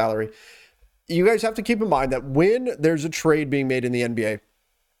see his salary. You guys have to keep in mind that when there's a trade being made in the NBA,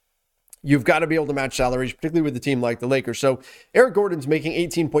 you've got to be able to match salaries, particularly with a team like the Lakers. So Eric Gordon's making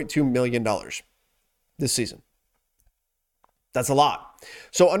 $18.2 million this season. That's a lot.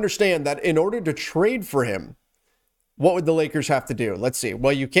 So understand that in order to trade for him, what would the Lakers have to do? Let's see.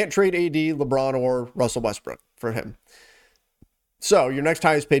 Well, you can't trade AD, LeBron, or Russell Westbrook for him. So your next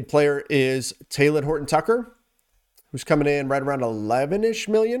highest paid player is Taylor Horton-Tucker, who's coming in right around 11-ish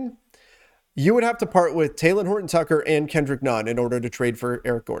million. You would have to part with Taylor Horton-Tucker and Kendrick Nunn in order to trade for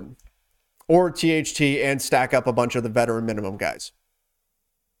Eric Gordon. Or THT and stack up a bunch of the veteran minimum guys.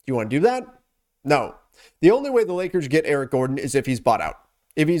 Do you want to do that? No. The only way the Lakers get Eric Gordon is if he's bought out.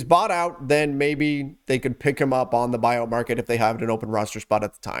 If he's bought out, then maybe they could pick him up on the buyout market if they have an open roster spot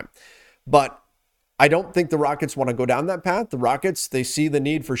at the time. But I don't think the Rockets want to go down that path. The Rockets, they see the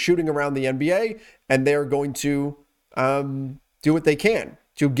need for shooting around the NBA, and they're going to do what they can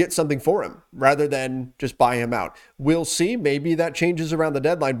to get something for him rather than just buy him out. We'll see. Maybe that changes around the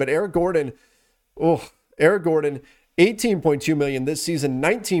deadline. But Eric Gordon, 18.2 million this season,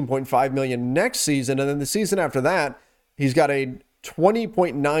 19.5 million next season. And then the season after that, he's got a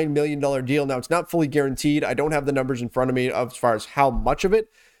 $20.9 million deal. Now, it's not fully guaranteed. I don't have the numbers in front of me as far as how much of it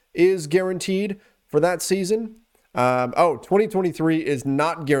is guaranteed for that season. 2023 is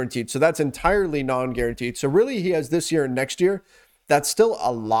not guaranteed. So that's entirely non-guaranteed. So really he has this year and next year. That's still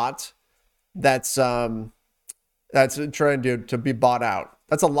a lot. That's trying to be bought out.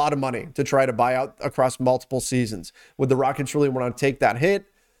 That's a lot of money to try to buy out across multiple seasons. Would the Rockets really want to take that hit?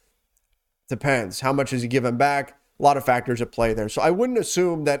 Depends. How much is he giving back? A lot of factors at play there. So I wouldn't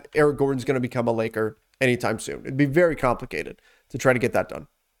assume that Eric Gordon's going to become a Laker anytime soon. It'd be very complicated to try to get that done.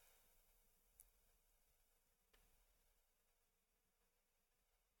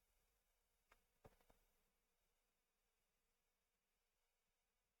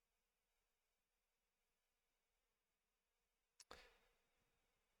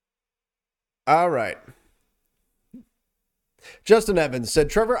 All right. Justin Evans said,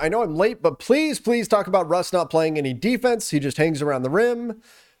 Trevor, I know I'm late, but please talk about Russ not playing any defense. He just hangs around the rim.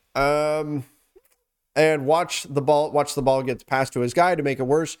 And watch the ball get passed to his guy to make it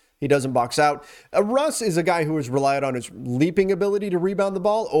worse. He doesn't box out. Russ is a guy who has relied on his leaping ability to rebound the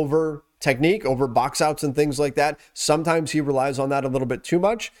ball over technique, over box outs and things like that. Sometimes he relies on that a little bit too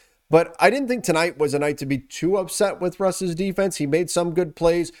much. But I didn't think tonight was a night to be too upset with Russ's defense. He made some good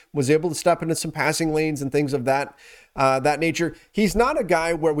plays, was able to step into some passing lanes and things of that nature. He's not a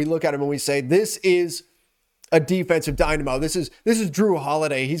guy where we look at him and we say, this is a defensive dynamo. This is Drew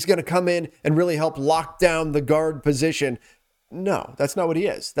Holiday. He's going to come in and really help lock down the guard position. No, that's not what he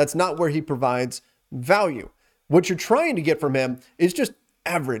is. That's not where he provides value. What you're trying to get from him is just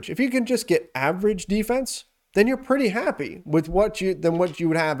average. If you can just get average defense, then you're pretty happy with what you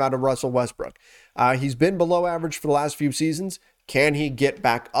would have out of Russell Westbrook. He's been below average for the last few seasons. Can he get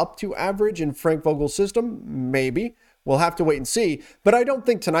back up to average in Frank Vogel's system? Maybe. We'll have to wait and see. But I don't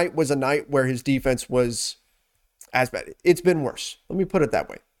think tonight was a night where his defense was as bad. It's been worse. Let me put it that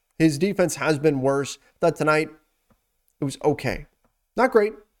way. His defense has been worse. But tonight, it was okay. Not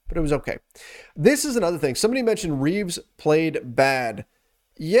great, but it was okay. This is another thing. Somebody mentioned Reeves played bad.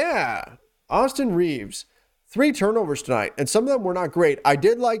 Yeah, Austin Reeves. 3 turnovers tonight, and some of them were not great. I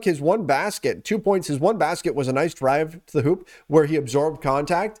did like his one basket, 2 points. His one basket was a nice drive to the hoop where he absorbed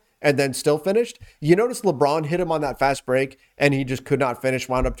contact and then still finished. You notice LeBron hit him on that fast break, and he just could not finish,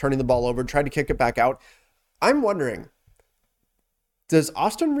 wound up turning the ball over, tried to kick it back out. I'm wondering, does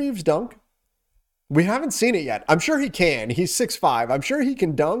Austin Reeves dunk? We haven't seen it yet. I'm sure he can. He's 6'5". I'm sure he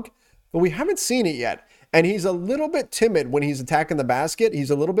can dunk, but we haven't seen it yet. And he's a little bit timid when he's attacking the basket. He's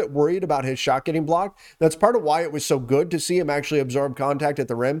a little bit worried about his shot getting blocked. That's part of why it was so good to see him actually absorb contact at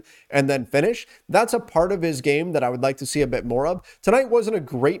the rim and then finish. That's a part of his game that I would like to see a bit more of. Tonight wasn't a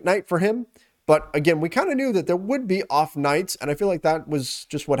great night for him, but again, we kind of knew that there would be off nights, and I feel like that was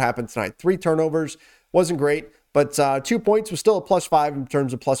just what happened tonight. 3 turnovers, wasn't great, but 2 points was still a +5 in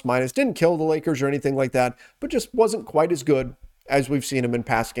terms of plus minus. Didn't kill the Lakers or anything like that, but just wasn't quite as good as we've seen him in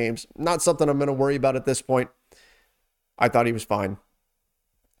past games. Not something I'm going to worry about at this point. I thought he was fine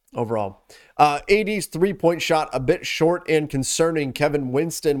overall. AD's three-point shot a bit short and concerning. Kevin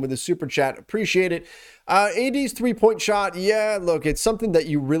Winston with a super chat. Appreciate it. AD's three-point shot, yeah, look, it's something that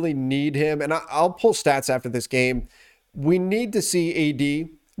you really need him. And I'll pull stats after this game. We need to see AD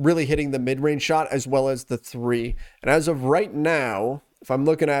really hitting the mid-range shot as well as the three. And as of right now, if I'm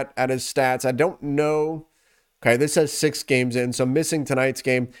looking at his stats, I don't know. Okay, this says 6 games in, so missing tonight's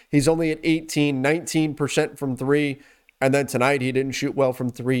game. He's only at 19% from three. And then tonight, he didn't shoot well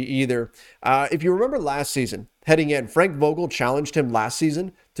from three either. If you remember last season, heading in, Frank Vogel challenged him last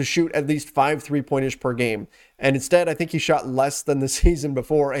season to shoot at least 5 3-pointers per game. And instead, I think he shot less than the season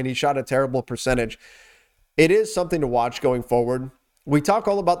before, and he shot a terrible percentage. It is something to watch going forward. We talk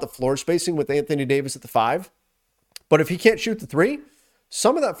all about the floor spacing with Anthony Davis at the 5. But if he can't shoot the 3,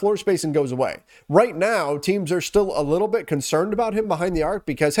 some of that floor spacing goes away. Right now, teams are still a little bit concerned about him behind the arc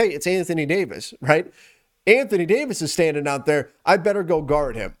because, hey, it's Anthony Davis, right? Anthony Davis is standing out there. I better go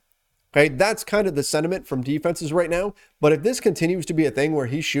guard him. Okay, that's kind of the sentiment from defenses right now. But if this continues to be a thing where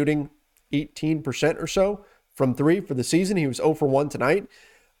he's shooting 18% or so from three for the season, he was 0 for 1 tonight,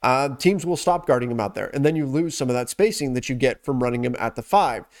 teams will stop guarding him out there. And then you lose some of that spacing that you get from running him at the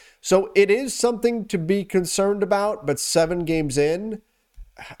 5. So it is something to be concerned about, but 7 games in,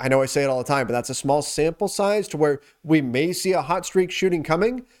 I know I say it all the time, but that's a small sample size to where we may see a hot streak shooting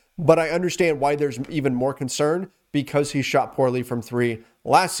coming. But I understand why there's even more concern because he shot poorly from three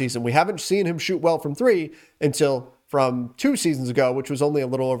last season. We haven't seen him shoot well from three until from 2 seasons ago, which was only a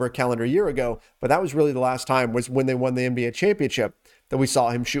little over a calendar year ago. But that was really the last time was when they won the NBA championship that we saw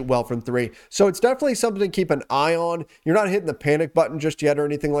him shoot well from three. So it's definitely something to keep an eye on. You're not hitting the panic button just yet or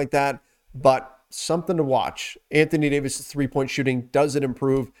anything like that, but something to watch. Anthony Davis' three-point shooting, does it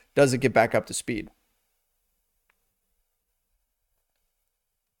improve? Does it get back up to speed?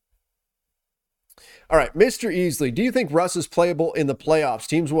 All right, Mr. Easley, do you think Russ is playable in the playoffs?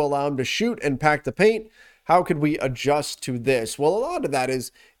 Teams will allow him to shoot and pack the paint. How could we adjust to this? Well, a lot of that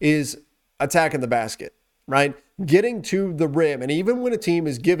is attacking the basket, right? Getting to the rim. And even when a team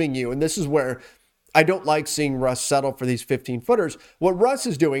is giving you, and this is where I don't like seeing Russ settle for these 15-footers. What Russ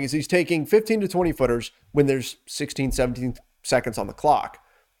is doing is he's taking 15 to 20-footers when there's 16, 17 seconds on the clock.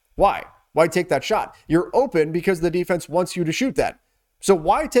 Why? Why take that shot? You're open because the defense wants you to shoot that. So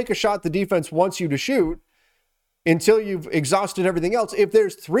why take a shot the defense wants you to shoot until you've exhausted everything else? If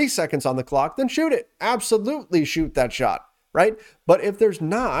there's 3 seconds on the clock, then shoot it. Absolutely shoot that shot, right? But if there's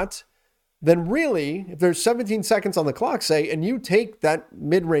not, then really, if there's 17 seconds on the clock, say, and you take that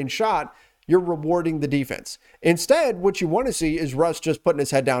mid-range shot, you're rewarding the defense. Instead, what you want to see is Russ just putting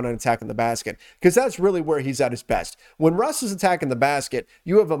his head down and attacking the basket, because that's really where he's at his best. When Russ is attacking the basket,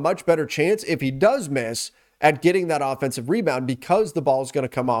 you have a much better chance, if he does miss, at getting that offensive rebound because the ball is going to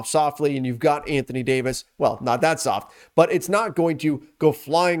come off softly and you've got Anthony Davis. Well, not that soft, but it's not going to go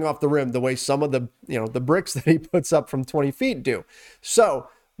flying off the rim the way some of the bricks that he puts up from 20 feet do. So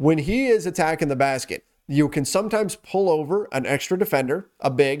when he is attacking the basket, you can sometimes pull over an extra defender,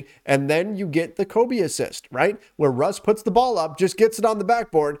 a big, and then you get the Kobe assist, right? Where Russ puts the ball up, just gets it on the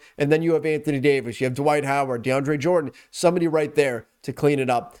backboard, and then you have Anthony Davis, you have Dwight Howard, DeAndre Jordan, somebody right there to clean it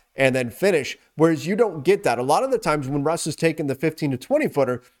up and then finish. Whereas you don't get that. A lot of the times when Russ is taking the 15 to 20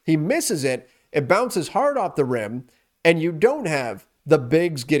 footer, he misses it, it bounces hard off the rim, and you don't have the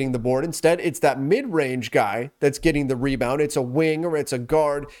bigs getting the board. Instead, it's that mid-range guy that's getting the rebound. It's a wing or it's a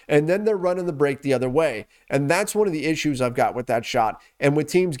guard, and then they're running the break the other way. And that's one of the issues I've got with that shot. And with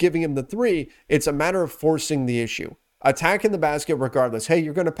teams giving him the three, it's a matter of forcing the issue. Attacking the basket regardless. Hey,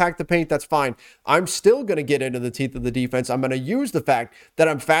 you're going to pack the paint, that's fine. I'm still going to get into the teeth of the defense. I'm going to use the fact that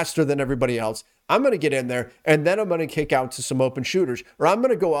I'm faster than everybody else. I'm going to get in there, and then I'm going to kick out to some open shooters. Or I'm going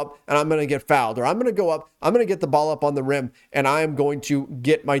to go up, and I'm going to get fouled. Or I'm going to go up, I'm going to get the ball up on the rim, and I'm going to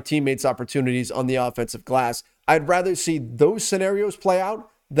get my teammates opportunities on the offensive glass. I'd rather see those scenarios play out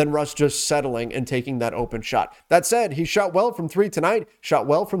than Russ just settling and taking that open shot. That said, he shot well from three tonight, shot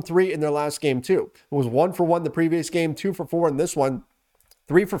well from three in their last game too. It was 1 for 1 the previous game, 2 for 4 in this one,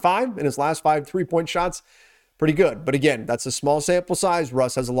 3 for 5 in his last 5 3-point shots. Pretty good. But again, that's a small sample size.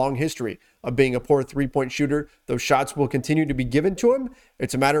 Russ has a long history of being a poor 3-point shooter. Those shots will continue to be given to him.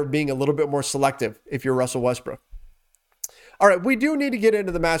 It's a matter of being a little bit more selective if you're Russell Westbrook. All right, we do need to get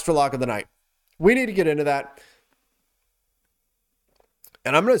into the master lock of the night. We need to get into that.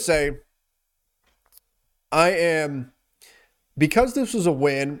 And I'm going to say, because this was a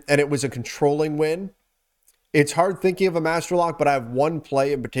win and it was a controlling win, it's hard thinking of a master lock, but I have one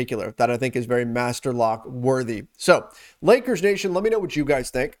play in particular that I think is very master lock worthy. So, Lakers Nation, let me know what you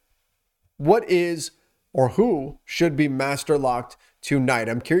guys think. What is or who should be master locked tonight?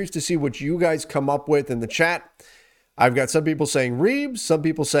 I'm curious to see what you guys come up with in the chat. I've got some people saying Reeves, some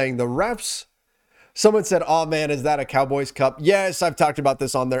people saying the refs. Someone said, "Oh man, is that a Cowboys cup?" Yes, I've talked about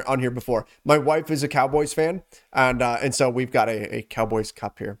this on here before. My wife is a Cowboys fan, and so we've got a Cowboys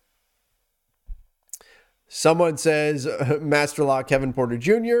cup here. Someone says Master Lock Kevin Porter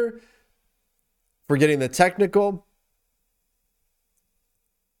Jr. for getting the technical.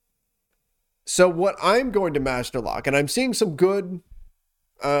 So what I'm going to Master Lock, and I'm seeing some good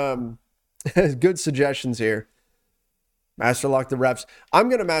good suggestions here. Master Lock the refs. I'm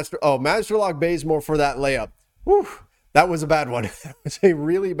going to Master Lock Bazemore for that layup. Whew, that was a bad one. That was a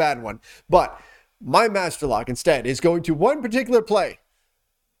really bad one. But my Master Lock instead is going to one particular play.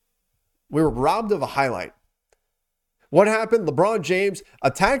 We were robbed of a highlight. What happened? LeBron James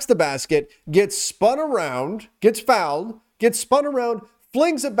attacks the basket, gets spun around, gets fouled, gets spun around,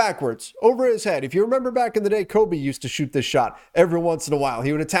 flings it backwards over his head. If you remember back in the day, Kobe used to shoot this shot every once in a while.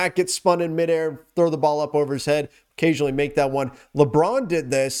 He would attack, get spun in midair, throw the ball up over his head, occasionally make that one. LeBron did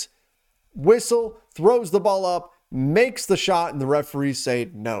this, whistle, throws the ball up, makes the shot, and the referees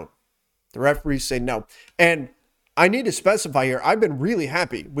say no. The referees say no. And I need to specify here, I've been really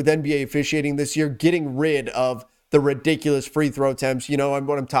happy with NBA officiating this year, getting rid of the ridiculous free throw attempts. You know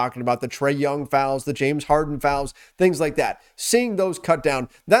what I'm talking about, the Trae Young fouls, the James Harden fouls, things like that. Seeing those cut down,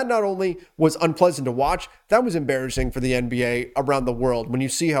 that not only was unpleasant to watch, that was embarrassing for the NBA around the world. When you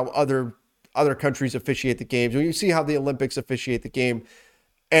see how other countries officiate the games, when you see how the Olympics officiate the game,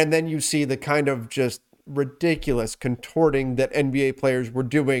 and then you see the kind of just ridiculous contorting that NBA players were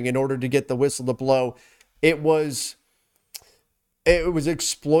doing in order to get the whistle to blow, it was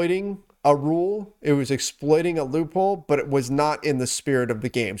exploiting a rule, it was exploiting a loophole, but it was not in the spirit of the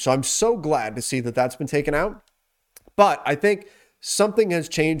game. So I'm so glad to see that that's been taken out. But I think something has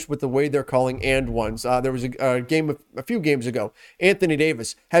changed with the way they're calling and ones. There was a game a few games ago. Anthony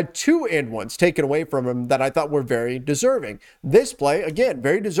Davis had 2 and ones taken away from him that I thought were very deserving. This play, again,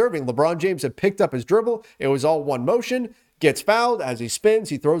 very deserving. LeBron James had picked up his dribble. It was all one motion, gets fouled. As he spins,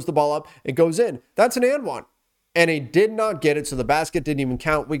 he throws the ball up. It goes in. That's an and one. And he did not get it, so the basket didn't even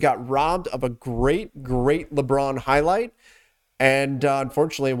count. We got robbed of a great, great LeBron highlight. And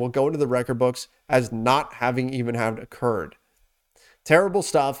unfortunately, we'll go into the record books as not having even have occurred. Terrible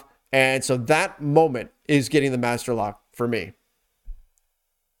stuff. And so that moment is getting the Master Lock for me.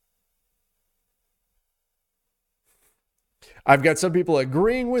 I've got some people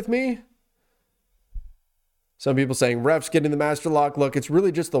agreeing with me. Some people saying refs getting the Master Lock. Look, it's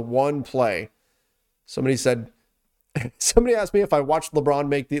really just the one play. Somebody asked me if I watched LeBron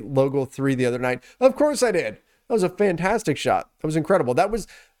make the logo 3 the other night. Of course I did. That was a fantastic shot. That was incredible. That was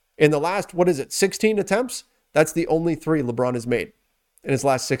in the last, 16 attempts? That's the only 3 LeBron has made in his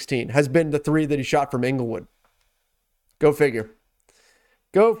last 16. Has been the 3 that he shot from Inglewood. Go figure.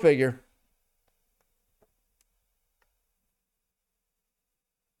 Go figure.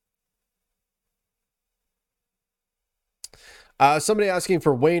 Somebody asking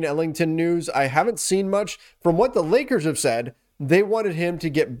for Wayne Ellington news. I haven't seen much. From what the Lakers have said, they wanted him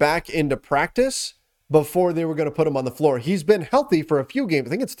to get back into practice before they were going to put him on the floor. He's been healthy for a few games. I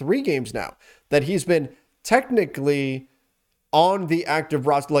think it's 3 games now that he's been technically on the active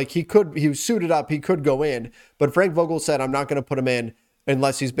roster. Like he was suited up, he could go in. But Frank Vogel said, I'm not going to put him in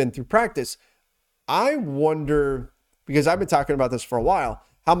unless he's been through practice. I wonder, because I've been talking about this for a while,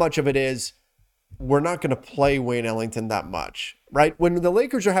 how much of it is we're not going to play Wayne Ellington that much, right? When the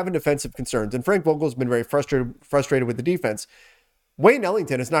Lakers are having defensive concerns, and Frank Vogel's been very frustrated with the defense, Wayne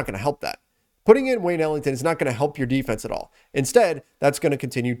Ellington is not going to help that. Putting in Wayne Ellington is not going to help your defense at all. Instead, that's going to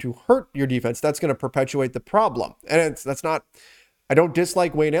continue to hurt your defense. That's going to perpetuate the problem. And I don't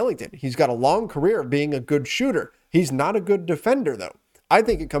dislike Wayne Ellington. He's got a long career of being a good shooter. He's not a good defender, though. I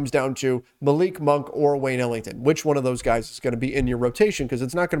think it comes down to Malik Monk or Wayne Ellington. Which one of those guys is going to be in your rotation? Because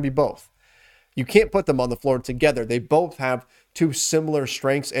it's not going to be both. You can't put them on the floor together. They both have 2 similar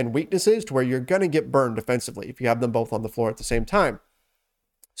strengths and weaknesses to where you're going to get burned defensively if you have them both on the floor at the same time.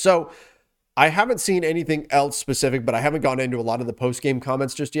 So I haven't seen anything else specific, but I haven't gone into a lot of the post-game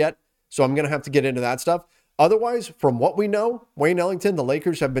comments just yet. So I'm going to have to get into that stuff. Otherwise, from what we know, Wayne Ellington, the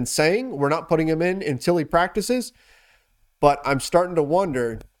Lakers have been saying we're not putting him in until he practices. But I'm starting to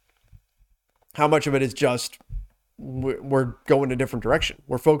wonder how much of it is just we're going a different direction.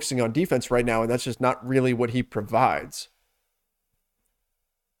 We're focusing on defense right now, and that's just not really what he provides.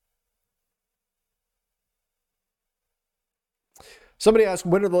 Somebody asked,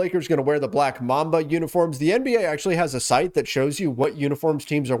 when are the Lakers going to wear the black Mamba uniforms? The NBA actually has a site that shows you what uniforms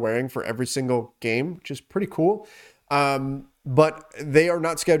teams are wearing for every single game, which is pretty cool. But they are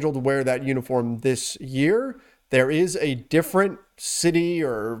not scheduled to wear that uniform this year. there is a different city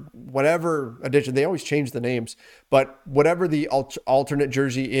or whatever edition. They always change the names, but whatever the alternate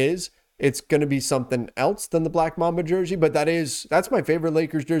jersey is, it's going to be something else than the Black Mamba jersey. But that's my favorite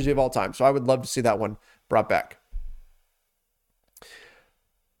Lakers jersey of all time. So I would love to see that one brought back.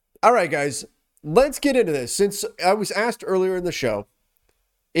 All right, guys, let's get into this. Since I was asked earlier in the show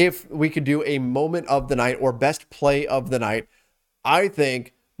if we could do a moment of the night or best play of the night, I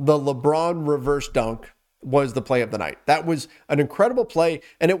think the LeBron reverse dunk was the play of the night. That was an incredible play,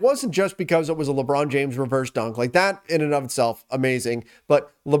 and it wasn't just because it was a LeBron James reverse dunk. Like, that in and of itself, amazing.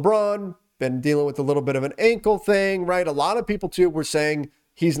 But LeBron been dealing with a little bit of an ankle thing, right? A lot of people, too, were saying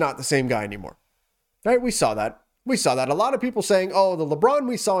he's not the same guy anymore, right? We saw that. A lot of people saying, oh, the LeBron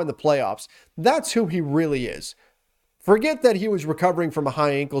we saw in the playoffs, that's who he really is. Forget that he was recovering from a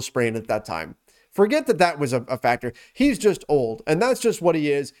high ankle sprain at that time. Forget that that was a factor. He's just old, and that's just what he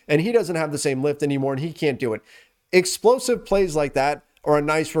is, and he doesn't have the same lift anymore, and he can't do it. Explosive plays like that are a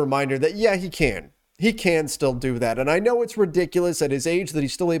nice reminder that, yeah, he can. He can still do that. And I know it's ridiculous at his age that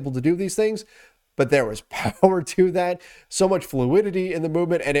he's still able to do these things, but there was power to that, so much fluidity in the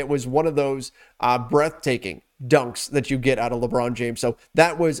movement, and it was one of those breathtaking dunks that you get out of LeBron James. So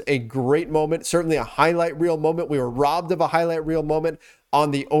that was a great moment, certainly a highlight reel moment. We were robbed of a highlight reel moment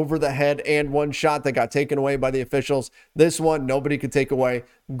on the over the head and one shot that got taken away by the officials. This one, nobody could take away.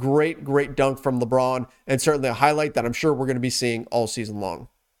 Great, great dunk from LeBron, and certainly a highlight that I'm sure we're going to be seeing all season long.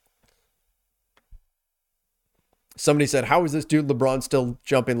 Somebody said, how is this dude LeBron still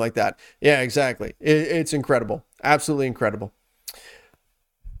jumping like that? Yeah, exactly. It's incredible. Absolutely incredible.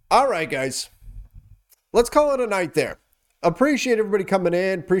 All right, guys. Let's call it a night there. Appreciate everybody coming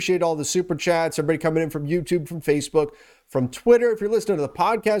in. Appreciate all the super chats. Everybody coming in from YouTube, from Facebook, from Twitter. If you're listening to the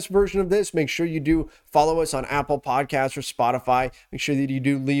podcast version of this, make sure you do follow us on Apple Podcasts or Spotify. Make sure that you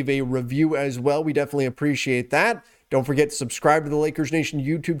do leave a review as well. We definitely appreciate that. Don't forget to subscribe to the Lakers Nation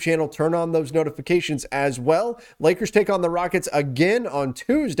YouTube channel. Turn on those notifications as well. Lakers take on the Rockets again on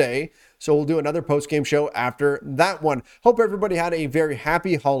Tuesday, so we'll do another post-game show after that one. Hope everybody had a very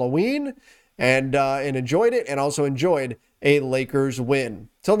happy Halloween and enjoyed it, and also enjoyed a Lakers win.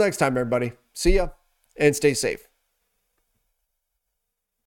 Till next time, everybody. See ya, and stay safe.